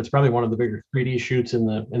attended event. It's probably one of the bigger 3D shoots in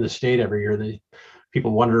the state every year.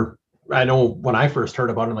 People wonder. I know when I first heard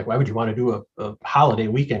about it, I'm like, why would you want to do a holiday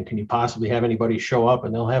weekend? Can you possibly have anybody show up?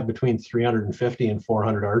 And they'll have between 350 and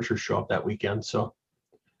 400 archers show up that weekend. So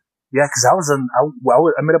yeah, because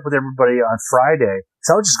I met up with everybody on Friday,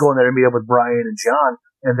 so I was just going there to meet up with Brian and John.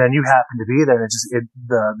 And then you happened to be there, and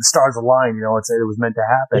the stars aligned. You know, it was meant to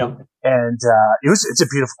happen. Yep. And it's a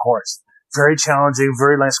beautiful course, very challenging,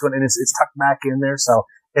 very nice one, and it's tucked back in there. So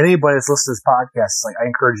anybody that's listening to this podcast, I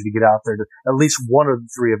encourage you to get out there to at least one of the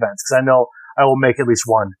 3 events, because I know I will make at least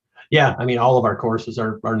one. Yeah, I mean, all of our courses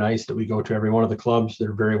are nice that we go to. Every one of the clubs,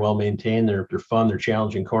 they're very well maintained. They're fun. They're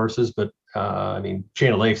challenging courses. But I mean,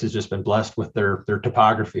 Chain of Lakes has just been blessed with their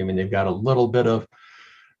topography. I mean, they've got a little bit of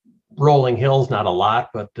rolling hills, not a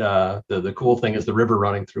lot, but the cool thing is the river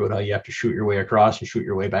running through it. How you have to shoot your way across and shoot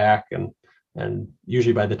your way back, and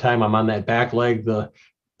usually by the time I'm on that back leg, the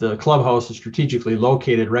clubhouse is strategically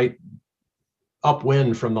located right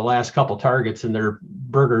upwind from the last couple targets, and their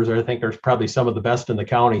burgers I think are probably some of the best in the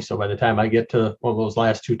county. So by the time I get to one of those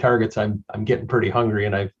last 2 targets, I'm getting pretty hungry,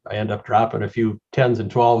 and I end up dropping a few 10s and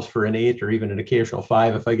 12s for an 8 or even an occasional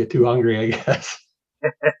 5 if I get too hungry, I guess.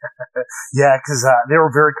 Yeah, because they were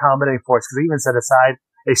very accommodating for us, because they even set aside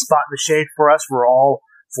a spot in the shade for us. We're all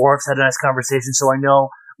 4 of us had a nice conversation. So I know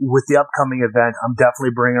with the upcoming event, I'm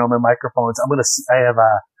definitely bringing all my microphones. I'm going to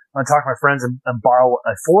talk to my friends and borrow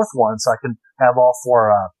a 4th one, so I can have all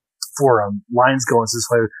 4 lines going. So this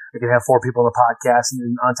way I can have 4 people on the podcast,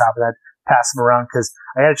 and on top of that, pass them around. Because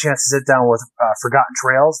I had a chance to sit down with Forgotten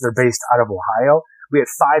Trails. They're based out of Ohio. We had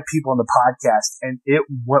 5 people on the podcast, and it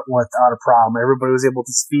went without a problem. Everybody was able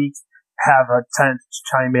to speak, have a time to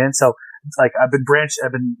chime in. So I've been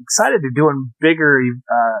excited to doing bigger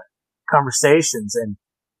conversations, and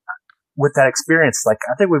with that experience, I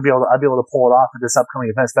think I'll be able to pull it off at this upcoming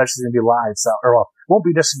event, especially it's going to be live. So, it won't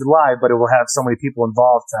be just live, but it will have so many people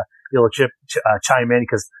involved to be able to chime in,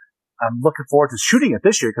 because I'm looking forward to shooting it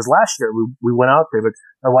this year, because last year we went out there, but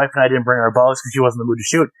my wife and I didn't bring our bows because she wasn't in the mood to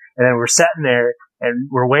shoot. And then we're sitting there and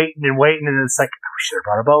we're waiting, and it's like, we should have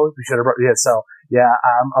brought our bows. So yeah,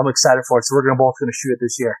 I'm excited for it. So we're both going to shoot it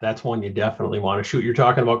this year. That's one you definitely want to shoot. You're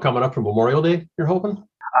talking about coming up for Memorial Day, you're hoping?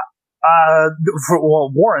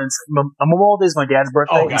 Warren's Memorial Day is my dad's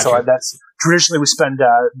birthday. Oh, gotcha. So that's traditionally we spend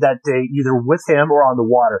that day either with him or on the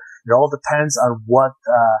water. It all depends on what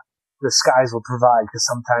the skies will provide, because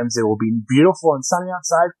sometimes it will be beautiful and sunny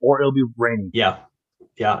outside, or it'll be raining. Yeah.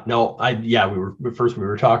 No, we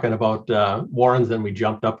were talking about Warrens, then we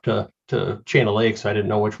jumped up to Chain of Lakes. I didn't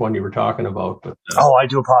know which one you were talking about, but I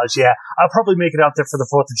do apologize. Yeah, I'll probably make it out there for the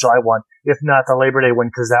 4th of July one, if not the Labor Day one,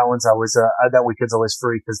 because that one's always that weekend's always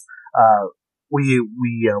free. Because we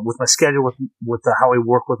with my schedule with how we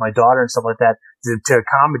work with my daughter and stuff like that to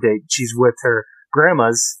accommodate, she's with her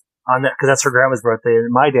grandma's on that, because that's her grandma's birthday,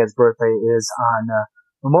 and my dad's birthday is on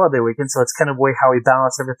Memorial Day weekend. So it's kind of how we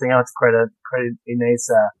balance everything out to create a nice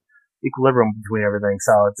equilibrium between everything.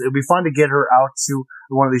 So it'll be fun to get her out to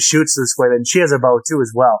one of these shoots this way. And she has a bow too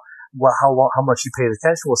as well. Well, how much she pays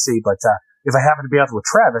attention, we'll see. But if I happen to be out with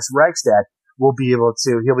Travis Reichstad, she'll be able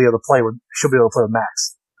to play with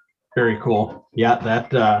Max. Very cool. Yeah,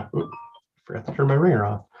 that forgot to turn my ringer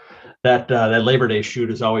off. That Labor Day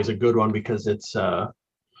shoot is always a good one, because it's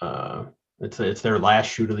their last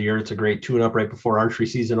shoot of the year. It's a great tune-up right before archery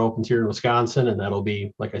season opens here in Wisconsin, and that'll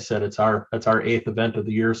be, like I said, that's our 8th event of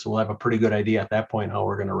the year. So we'll have a pretty good idea at that point how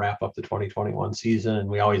we're going to wrap up the 2021 season. And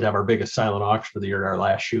we always have our biggest silent auction of the year, our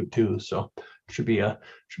last shoot too. So it should be a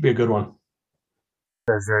good one.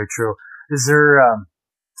 That's very true. Is there?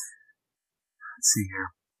 Let's see here.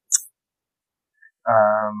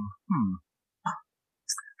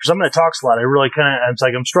 For someone that talks a lot,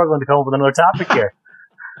 I'm struggling to come up with another topic here.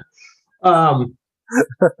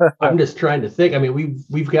 I'm just trying to think. I mean,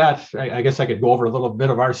 we've got, I guess I could go over a little bit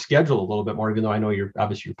of our schedule a little bit more, even though I know your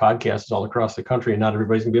podcast is all across the country and not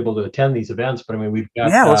everybody's gonna be able to attend these events. But I mean, we've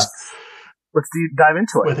got, let's dive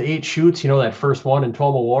into it. With 8 shoots, that first one in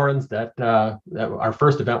Tomah Warrens, that our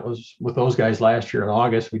first event was with those guys last year in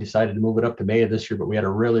August. We decided to move it up to May of this year, but we had a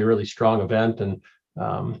really, really strong event. And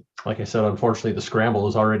like I said, unfortunately, the scramble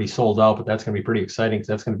is already sold out, but that's going to be pretty exciting, because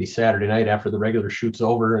that's going to be Saturday night after the regular shoot's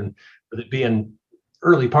over. And with it being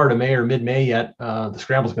early part of May or mid-May yet, the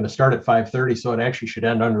scramble is going to start at 5:30, so it actually should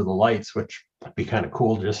end under the lights, which would be kind of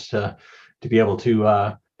cool, just to be able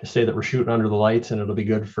to say that we're shooting under the lights, and it'll be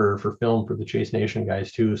good for film for the Chase Nation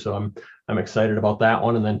guys too. So I'm excited about that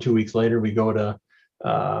one. And then 2 weeks later, we go to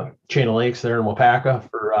Chain of Lakes there in Waupaca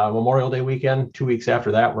for Memorial Day weekend. 2 weeks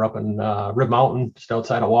after that, we're up in Rib Mountain, just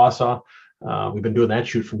outside of Wausau. We've been doing that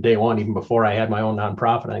shoot from day one, even before I had my own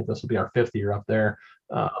nonprofit. I think this will be our 5th year up there.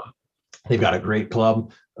 They've got a great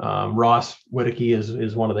club. Ross Whittaky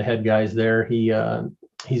is one of the head guys there.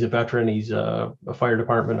 He's a veteran. He's a fire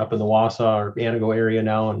department up in the Wausau or Antigo area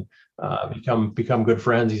now, and become good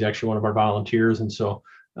friends. He's actually one of our volunteers, and so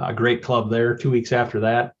a great club there. 2 weeks after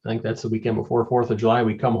that, I think that's the weekend before 4th of July,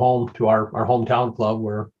 we come home to our hometown club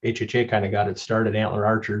where HHA kind of got it started, Antler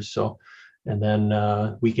Archers. So, and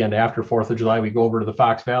then weekend after 4th of July, we go over to the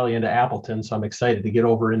Fox Valley into Appleton. So I'm excited to get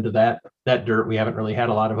over into that dirt. We haven't really had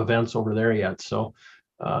a lot of events over there yet. So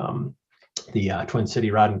the Twin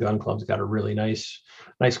City Rod and Gun Club's got a really nice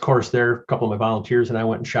course there. A couple of my volunteers and I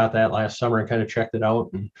went and shot that last summer and kind of checked it out.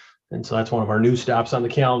 And so that's one of our new stops on the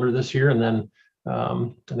calendar this year. And then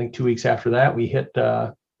I think 2 weeks after that, we hit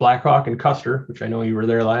Blackhawk and Custer, which I know you were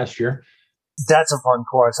there last year. That's a fun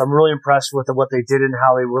course. I'm really impressed with what they did and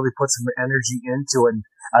how they really put some energy into it. And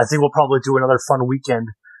I think we'll probably do another fun weekend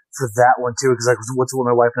for that one too, because what's what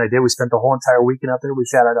my wife and I did. We spent the whole entire weekend out there. We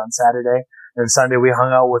shot out on Saturday, and Sunday we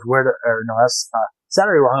hung out with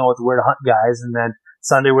Saturday we hung out with Where to Hunt guys, and then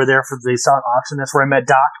Sunday we're there for the silent auction. That's where I met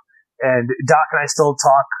Doc, and Doc and I still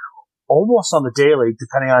talk almost on the daily,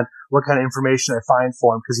 depending on what kind of information I find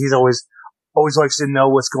for him, because he's always likes to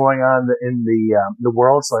know what's going on in the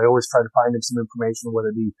world. So I always try to find him some information,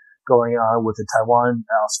 whether it be going on with Taiwan,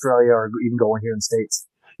 Australia, or even going here in the States.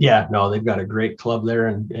 Yeah, no, they've got a great club there,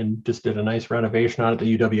 and just did a nice renovation on it.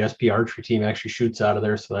 The UWSP archery team actually shoots out of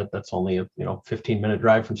there, so that's only a 15-minute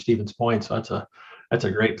drive from Stevens Point. So that's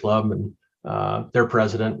a great club, and their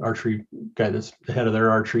president, archery guy that's the head of their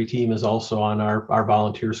archery team, is also on our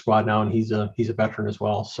volunteer squad now, and he's a veteran as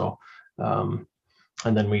well. So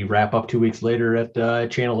and then we wrap up 2 weeks later at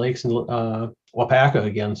Chain of Lakes in Waupaca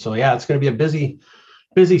again. So yeah, it's going to be a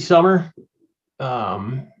busy summer.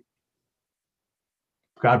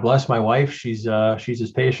 God bless my wife. She's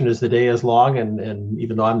as patient as the day is long, and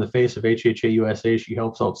even though I'm the face of HHA USA, she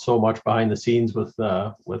helps out so much behind the scenes with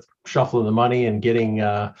shuffling the money and getting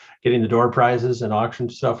the door prizes and auction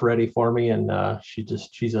stuff ready for me. And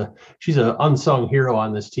she's a unsung hero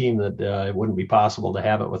on this team that it wouldn't be possible to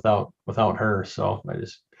have it without her. So I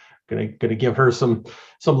just gonna give her some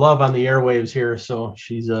love on the airwaves here. So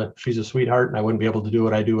she's a sweetheart, and I wouldn't be able to do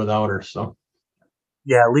what I do without her. So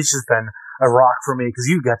yeah, Alicia's been a rock for me, because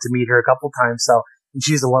you got to meet her a couple times. So, and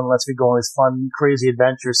she's the one that lets me go on these fun, crazy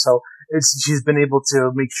adventures. So she's been able to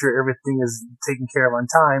make sure everything is taken care of on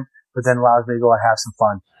time. but then allows me to go and have some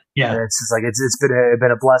fun. Yeah. And it's just like, it's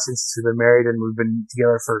been a blessing since we've been married, and we've been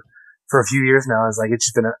together for a few years now. It's like, it's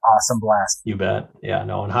just been an awesome blast. You bet. Yeah,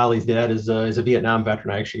 no. And Holly's dad is a Vietnam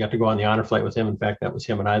veteran. I actually got to go on the honor flight with him. In fact, that was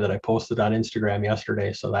him and I that I posted on Instagram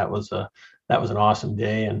yesterday. So that was an awesome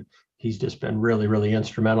day. And he's just been really, really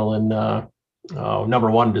instrumental in,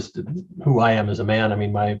 number one, just who I am as a man. I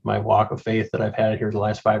mean, my walk of faith that I've had here the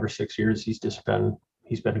last 5 or 6 years, he's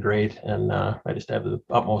been great. And I just have the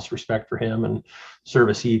utmost respect for him and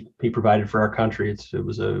service he provided for our country. It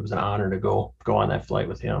was an honor to go on that flight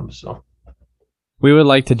with him. So we would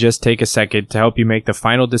like to just take a second to help you make the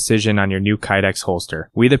final decision on your new Kydex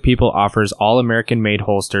holster. We the People offers all American-made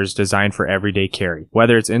holsters designed for everyday carry.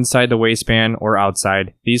 Whether it's inside the waistband or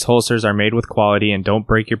outside, these holsters are made with quality and don't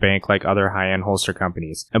break your bank like other high-end holster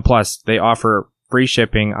companies. And plus, they offer free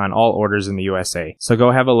shipping on all orders in the USA. So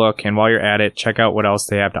go have a look, and while you're at it, check out what else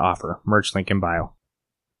they have to offer. Merch link in bio.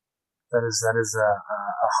 That is a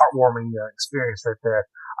heartwarming experience right there.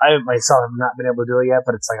 I myself have not been able to do it yet,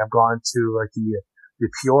 but it's like I've gone to like the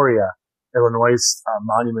Peoria, Illinois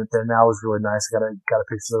monument there. Now is really nice. I got a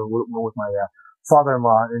picture with my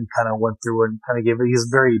father-in-law and kind of went through and kind of gave it. He's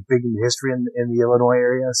very big into history in the Illinois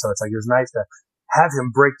area, so it's like it was nice to have him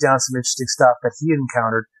break down some interesting stuff that he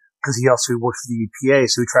encountered, because he also works for the EPA,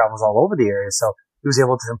 so he travels all over the area. So he was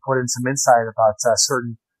able to put in some insight about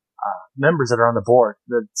certain members that are on the board,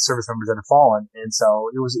 the service members that have fallen, and so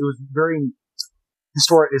it was very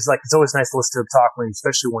historic. It's like, it's always nice to listen to him talk,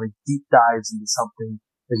 especially when he deep dives into something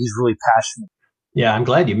that he's really passionate. Yeah, I'm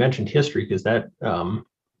glad you mentioned history, because that,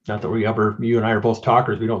 not that you and I are both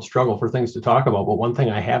talkers, we don't struggle for things to talk about, but one thing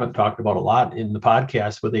I haven't talked about a lot in the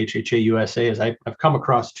podcast with HHA USA is I've come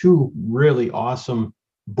across 2 really awesome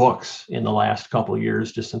books in the last couple of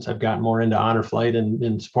years, just since I've gotten more into honor flight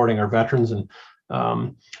and supporting our veterans, and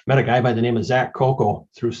met a guy by the name of Zach Coco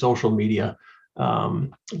through social media.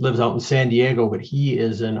 Lives out in San Diego, but he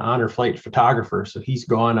is an honor flight photographer. So he's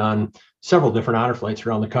gone on several different honor flights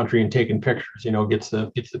around the country and taken pictures, gets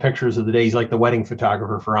the pictures of the day. He's like the wedding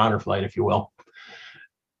photographer for honor flight, if you will.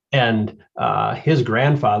 And his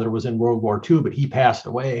grandfather was in World War II, but he passed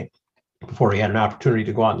away before he had an opportunity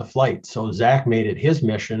to go on the flight. So Zach made it his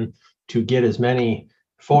mission to get as many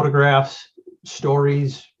photographs,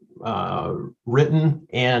 stories, written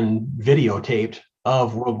and videotaped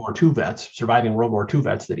of World War II vets, surviving World War II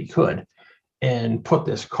vets that he could, and put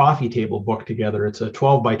this coffee table book together. It's a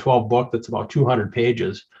 12 by 12 book that's about 200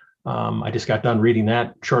 pages. I just got done reading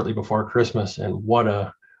that shortly before Christmas, and what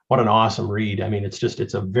an awesome read. I mean,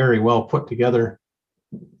 it's a very well put together.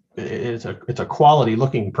 It's a quality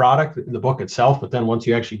looking product, the book itself, but then once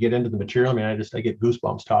you actually get into the material, I mean, I get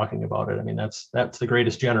goosebumps talking about it. I mean, that's the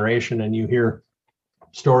greatest generation, and you hear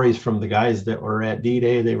stories from the guys that were at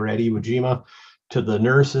D-Day, they were at Iwo Jima, to the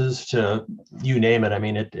nurses, to you name it. I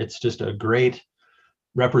mean, it's just a great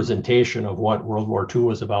representation of what World War II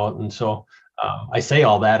was about. And so I say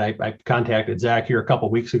all that. I contacted Zach here a couple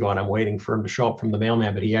of weeks ago, and I'm waiting for him to show up from the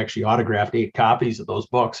mailman, but he actually autographed 8 copies of those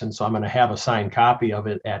books. And so I'm going to have a signed copy of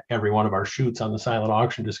it at every one of our shoots on the silent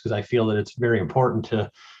auction, just because I feel that it's very important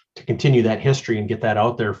to continue that history and get that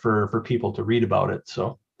out there for people to read about it.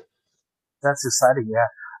 So that's exciting. Yeah.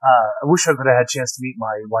 I wish I could have had a chance to meet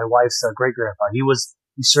my wife's great grandpa. He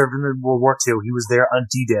served in World War II. He was there on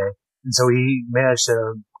D-Day, and so he managed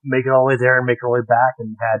to make it all the way there and make it all the way back,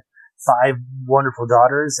 and had 5 wonderful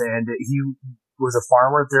daughters. And he was a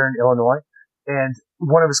farmer there in Illinois. And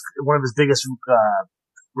one of his biggest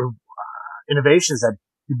innovations that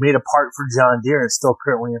he made a part for John Deere, and it's still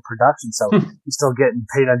currently in production. So he's still getting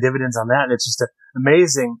paid on dividends on that. And it's just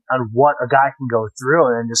amazing on what a guy can go through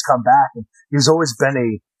and just come back. And he's always been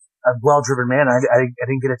a well-driven man. I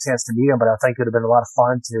didn't get a chance to meet him, but I think it would have been a lot of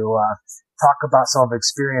fun to talk about some of the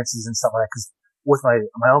experiences and stuff like that. Because with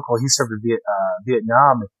my uncle, he served in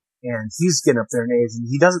Vietnam, and he's getting up there in age, and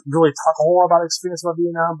he doesn't really talk a whole lot about experience about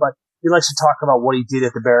Vietnam, but he likes to talk about what he did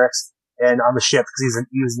at the barracks and on the ship, because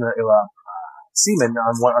he was a seaman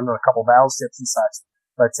on a couple of battleships and such.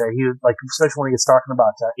 But he, like, especially when he gets talking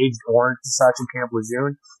about Agent Orange and such in Camp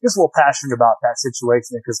Lejeune, he's a little passionate about that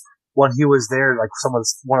situation, because when he was there, like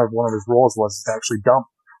one of his roles was to actually dump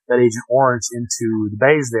that Agent Orange into the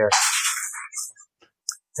bays there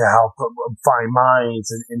to help find mines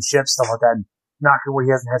and ships, stuff like that. And knock on wood,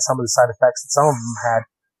 he hasn't had some of the side effects that some of them had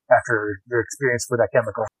after their experience with that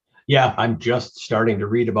chemical. Yeah, I'm just starting to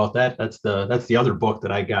read about that. That's the other book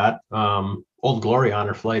that I got. Old Glory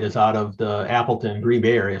Honor Flight is out of the Appleton, Green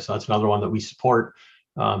Bay area, so that's another one that we support.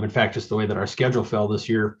 In fact, just the way that our schedule fell this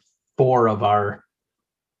year, 4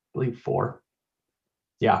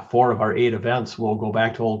 4 of our 8 events will go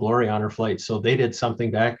back to Old Glory honor flight. So they did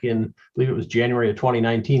something back in, I believe it was January of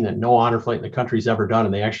 2019, that no honor flight in the country's ever done.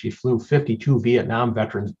 And they actually flew 52 Vietnam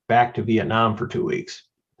veterans back to Vietnam for 2 weeks.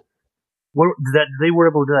 They were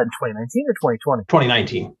able to do that in 2019 or 2020?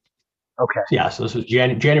 2019. Okay. Yeah, so this was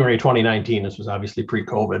January 2019. This was obviously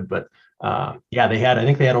pre-COVID, but I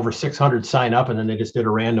think they had over 600 sign up, and then they just did a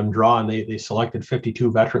random draw, and they selected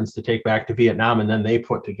 52 veterans to take back to Vietnam, and then they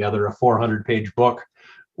put together a 400-page book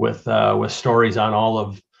with stories on all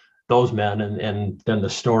of those men, and then the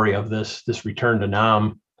story of this return to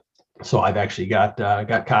Nam. So I've actually got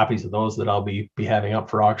copies of those that I'll be having up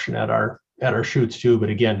for auction at our shoots too. But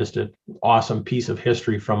again, just an awesome piece of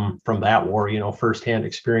history from that war, firsthand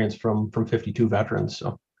experience from 52 veterans.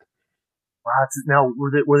 So. Wow. Now,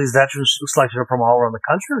 were these veterans selected from all around the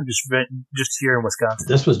country, or just here in Wisconsin?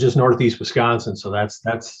 This was just Northeast Wisconsin. So that's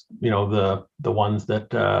the ones that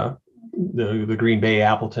the Green Bay,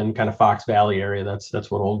 Appleton, kind of Fox Valley area. That's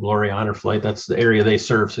what Old Glory Honor Flight. That's the area they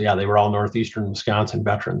serve. So yeah, they were all Northeastern Wisconsin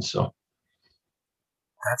veterans. So.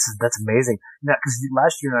 That's amazing. Now, because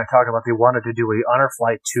last year I talked about they wanted to do a honor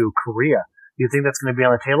flight to Korea. Do you think that's going to be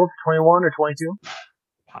on the table for 21 or 22?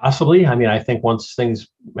 Possibly. I mean, I think once things,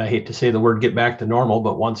 I hate to say the word get back to normal,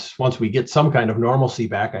 but once we get some kind of normalcy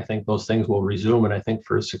back, I think those things will resume. And I think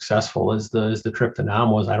for as successful as the trip to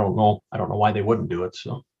Nam was, I don't know why they wouldn't do it.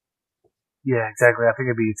 So. Yeah, exactly. I think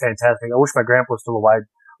it'd be fantastic. I wish my grandpa was still alive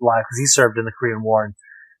because he served in the Korean War, and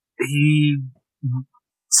he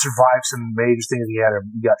survived some major things. He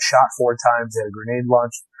got shot 4 times. He had a grenade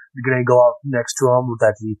launch. The grenade go out next to him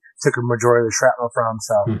that he took a majority of the shrapnel from.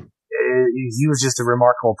 So he was just a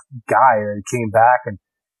remarkable guy. He came back and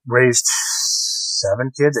raised 8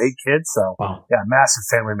 kids. So wow. Yeah, massive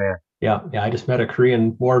family man. Yeah. I just met a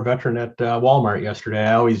Korean War veteran at Walmart yesterday.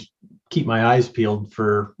 I always keep my eyes peeled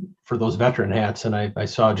for those veteran hats, and I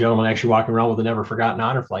saw a gentleman actually walking around with a Never Forgotten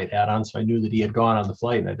Honor Flight hat on, so I knew that he had gone on the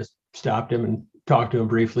flight, and I just stopped him and talked to him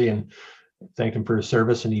briefly and thanked him for his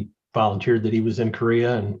service, and he volunteered that he was in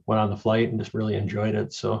Korea and went on the flight and just really enjoyed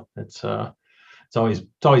it. So it's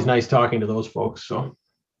always nice talking to those folks. So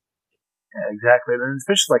yeah, exactly. And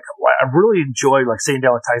especially I really enjoyed sitting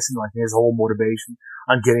down with Tyson, his whole motivation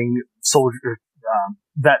on getting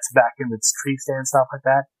vets back in the tree stand, stuff like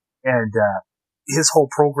that. And his whole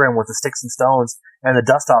program with the Sticks and Stones and the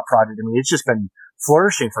Dust Off project, I mean, it's just been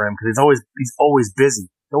flourishing for him because he's always busy.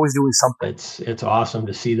 He's always doing something. It's awesome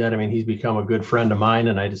to see that. I mean, he's become a good friend of mine,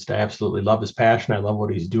 and I absolutely love his passion. I love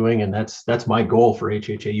what he's doing, and that's my goal for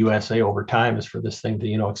HHA USA over time, is for this thing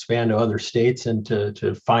to expand to other states and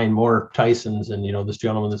to find more Tysons. And this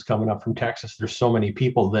gentleman that's coming up from Texas, there's so many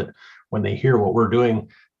people that when they hear what we're doing,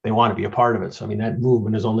 they want to be a part of it. So I mean, that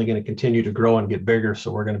movement is only going to continue to grow and get bigger. So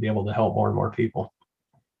we're going to be able to help more and more people.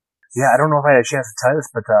 Yeah, I don't know if I had a chance to tell you this,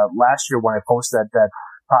 but last year when I posted that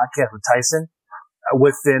podcast with Tyson,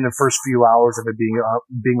 within the first few hours of it being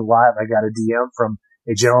live, I got a DM from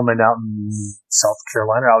a gentleman out in South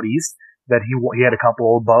Carolina, out east, that he had a couple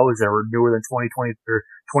old bows that were newer than 2020 or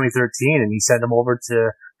 2013, and he sent them over to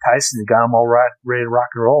Tyson and got them all ready to rock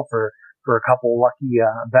and roll for a couple lucky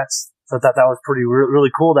vets. So I thought that was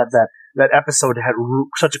really cool that episode had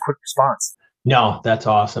such a quick response. No, that's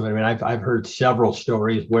awesome. I mean, I've heard several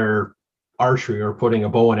stories where archery or putting a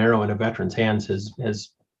bow and arrow in a veteran's hands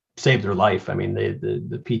has saved their life. I mean,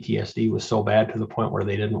 the PTSD was so bad to the point where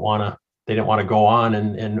they didn't want to go on,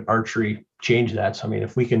 and archery changed that. So I mean,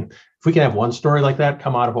 if we can have one story like that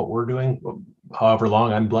come out of what we're doing, however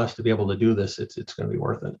long I'm blessed to be able to do this, it's going to be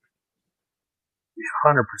worth it.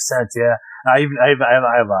 100%, yeah. I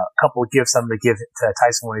have a couple of gifts I'm going to give to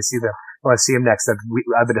Tyson when I see him next.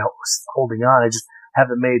 I've been holding on. I just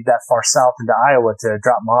haven't made that far south into Iowa to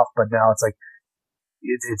drop him off, but now it's just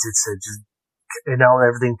and now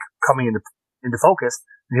everything coming into focus,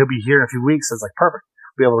 and he'll be here in a few weeks. So it's perfect.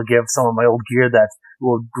 I'll be able to give some of my old gear that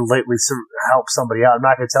will lately help somebody out. I'm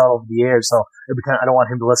not going to tell it over the air, so I don't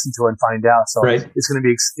want him to listen to it and find out. So right. It's going to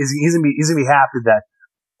be he's going to be happy that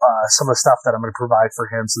some of the stuff that I'm going to provide for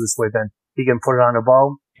him, so this way then he can put it on a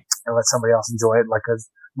bow and let somebody else enjoy it as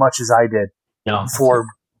much as I did for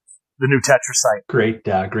the new Tetra site. Great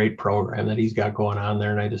program that he's got going on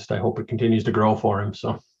there, and I hope it continues to grow for him.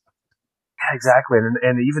 So yeah, exactly,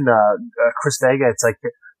 and even Chris Vega, it's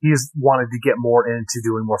he's wanted to get more into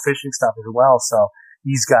doing more fishing stuff as well. So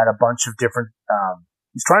he's got a bunch of different.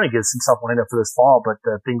 He's trying to get some stuff lined up for this fall, but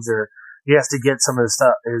he has to get some of his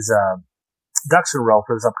stuff ducks in a row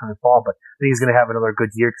for this upcoming fall, but I think he's going to have another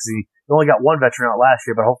good year because he only got one veteran out last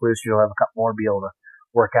year, but hopefully this year he'll have a couple more to be able to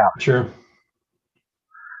work out. Sure.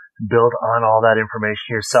 Build on all that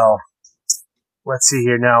information here. So let's see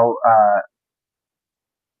here now.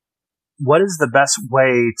 what is the best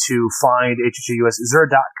way to find HHA US? Is there a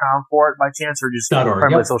 .com for it by chance, or just .org.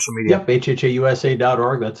 primarily social media? Yep,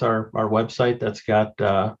 HHAUSA.org. That's our website. That's got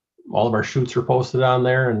all of our shoots are posted on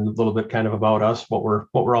there, and a little bit kind of about us, what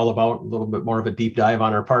we're all about, a little bit more of a deep dive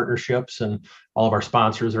on our partnerships, and all of our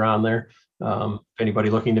sponsors are on there. If anybody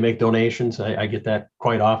looking to make donations, I get that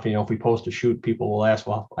quite often. If we post a shoot, people will ask,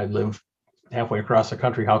 well, I live halfway across the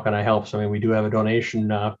country, how can I help? So, we do have a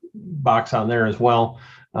donation box on there as well.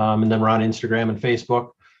 And then we're on Instagram and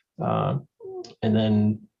Facebook. And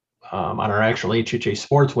then on our actual HHA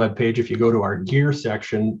Sports webpage, if you go to our gear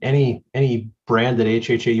section, any branded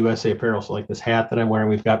HHA USA apparel, so like this hat that I'm wearing,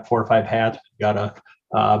 we've got 4 or 5 hats. We've got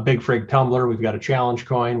a Big Frig tumbler. We've got a challenge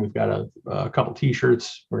coin. We've got a couple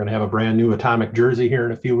T-shirts. We're going to have a brand new Atomic jersey here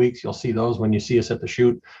in a few weeks. You'll see those when you see us at the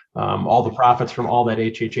shoot. All the profits from all that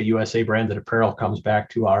HHA USA branded apparel comes back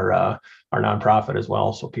to our nonprofit as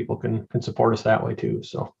well, so people can support us that way too.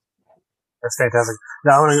 So that's fantastic.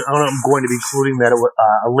 Now I'm going to be including that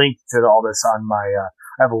a link to all this on my.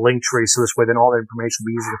 I have a link tree, so this way then all the information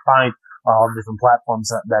will be easy to find on all the different platforms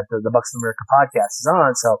that the Bucks of America podcast is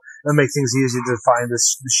on. So it'll make things easier to find the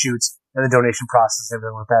shoots and the donation process and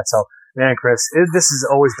everything like that. So, man, Chris, this has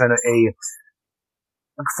always been a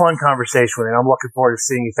fun conversation with you. I'm looking forward to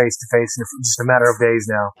seeing you face to face in just a matter of days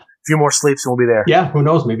now. A few more sleeps and we'll be there. Yeah, who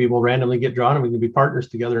knows? Maybe we'll randomly get drawn and we can be partners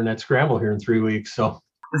together in that scramble here in 3 weeks. So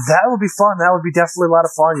that would be fun. That would be definitely a lot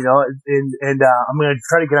of fun, And I'm going to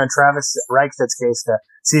try to get on Travis Reichstedt's case to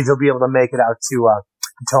see if he'll be able to make it out to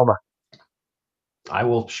Tacoma. I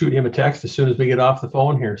will shoot him a text as soon as we get off the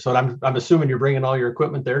phone here. So I'm assuming you're bringing all your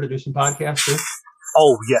equipment there to do some podcasts too?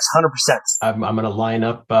 Oh yes, 100%. I'm going to line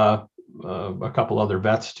up a couple other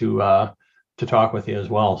vets to talk with you as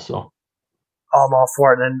well. So I'm all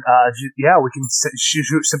for it. And we can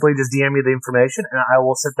simply just DM me the information, and I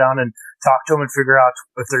will sit down and talk to them and figure out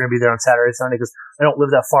if they're going to be there on Saturday or Sunday, because I don't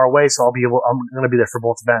live that far away, so I'm going to be there for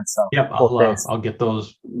both events. So yep, I'll get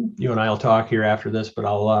those. You and I will talk here after this, but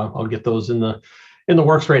I'll get those in the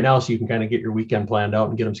works right now, so you can kind of get your weekend planned out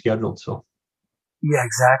and get them scheduled. So yeah,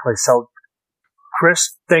 exactly. So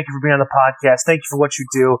Chris, thank you for being on the podcast. Thank you for what you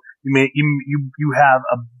do. You have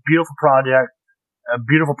a beautiful project, a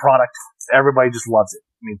beautiful product. Everybody just loves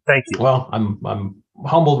it. Thank you. Well, I'm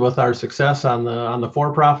humbled with our success on the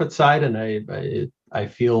for-profit side, and I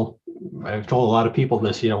feel I've told a lot of people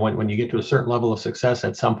this. When you get to a certain level of success,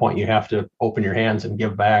 at some point you have to open your hands and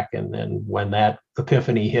give back. And then when that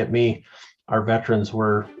epiphany hit me, our veterans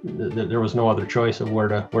there was no other choice of where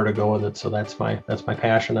to go with it. So that's my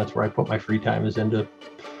passion. That's where I put my free time, is into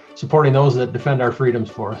supporting those that defend our freedoms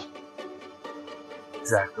for us.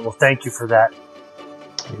 Exactly. Well, thank you for that.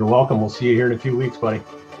 You're welcome. We'll see you here in a few weeks, buddy.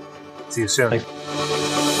 See you soon. Thanks.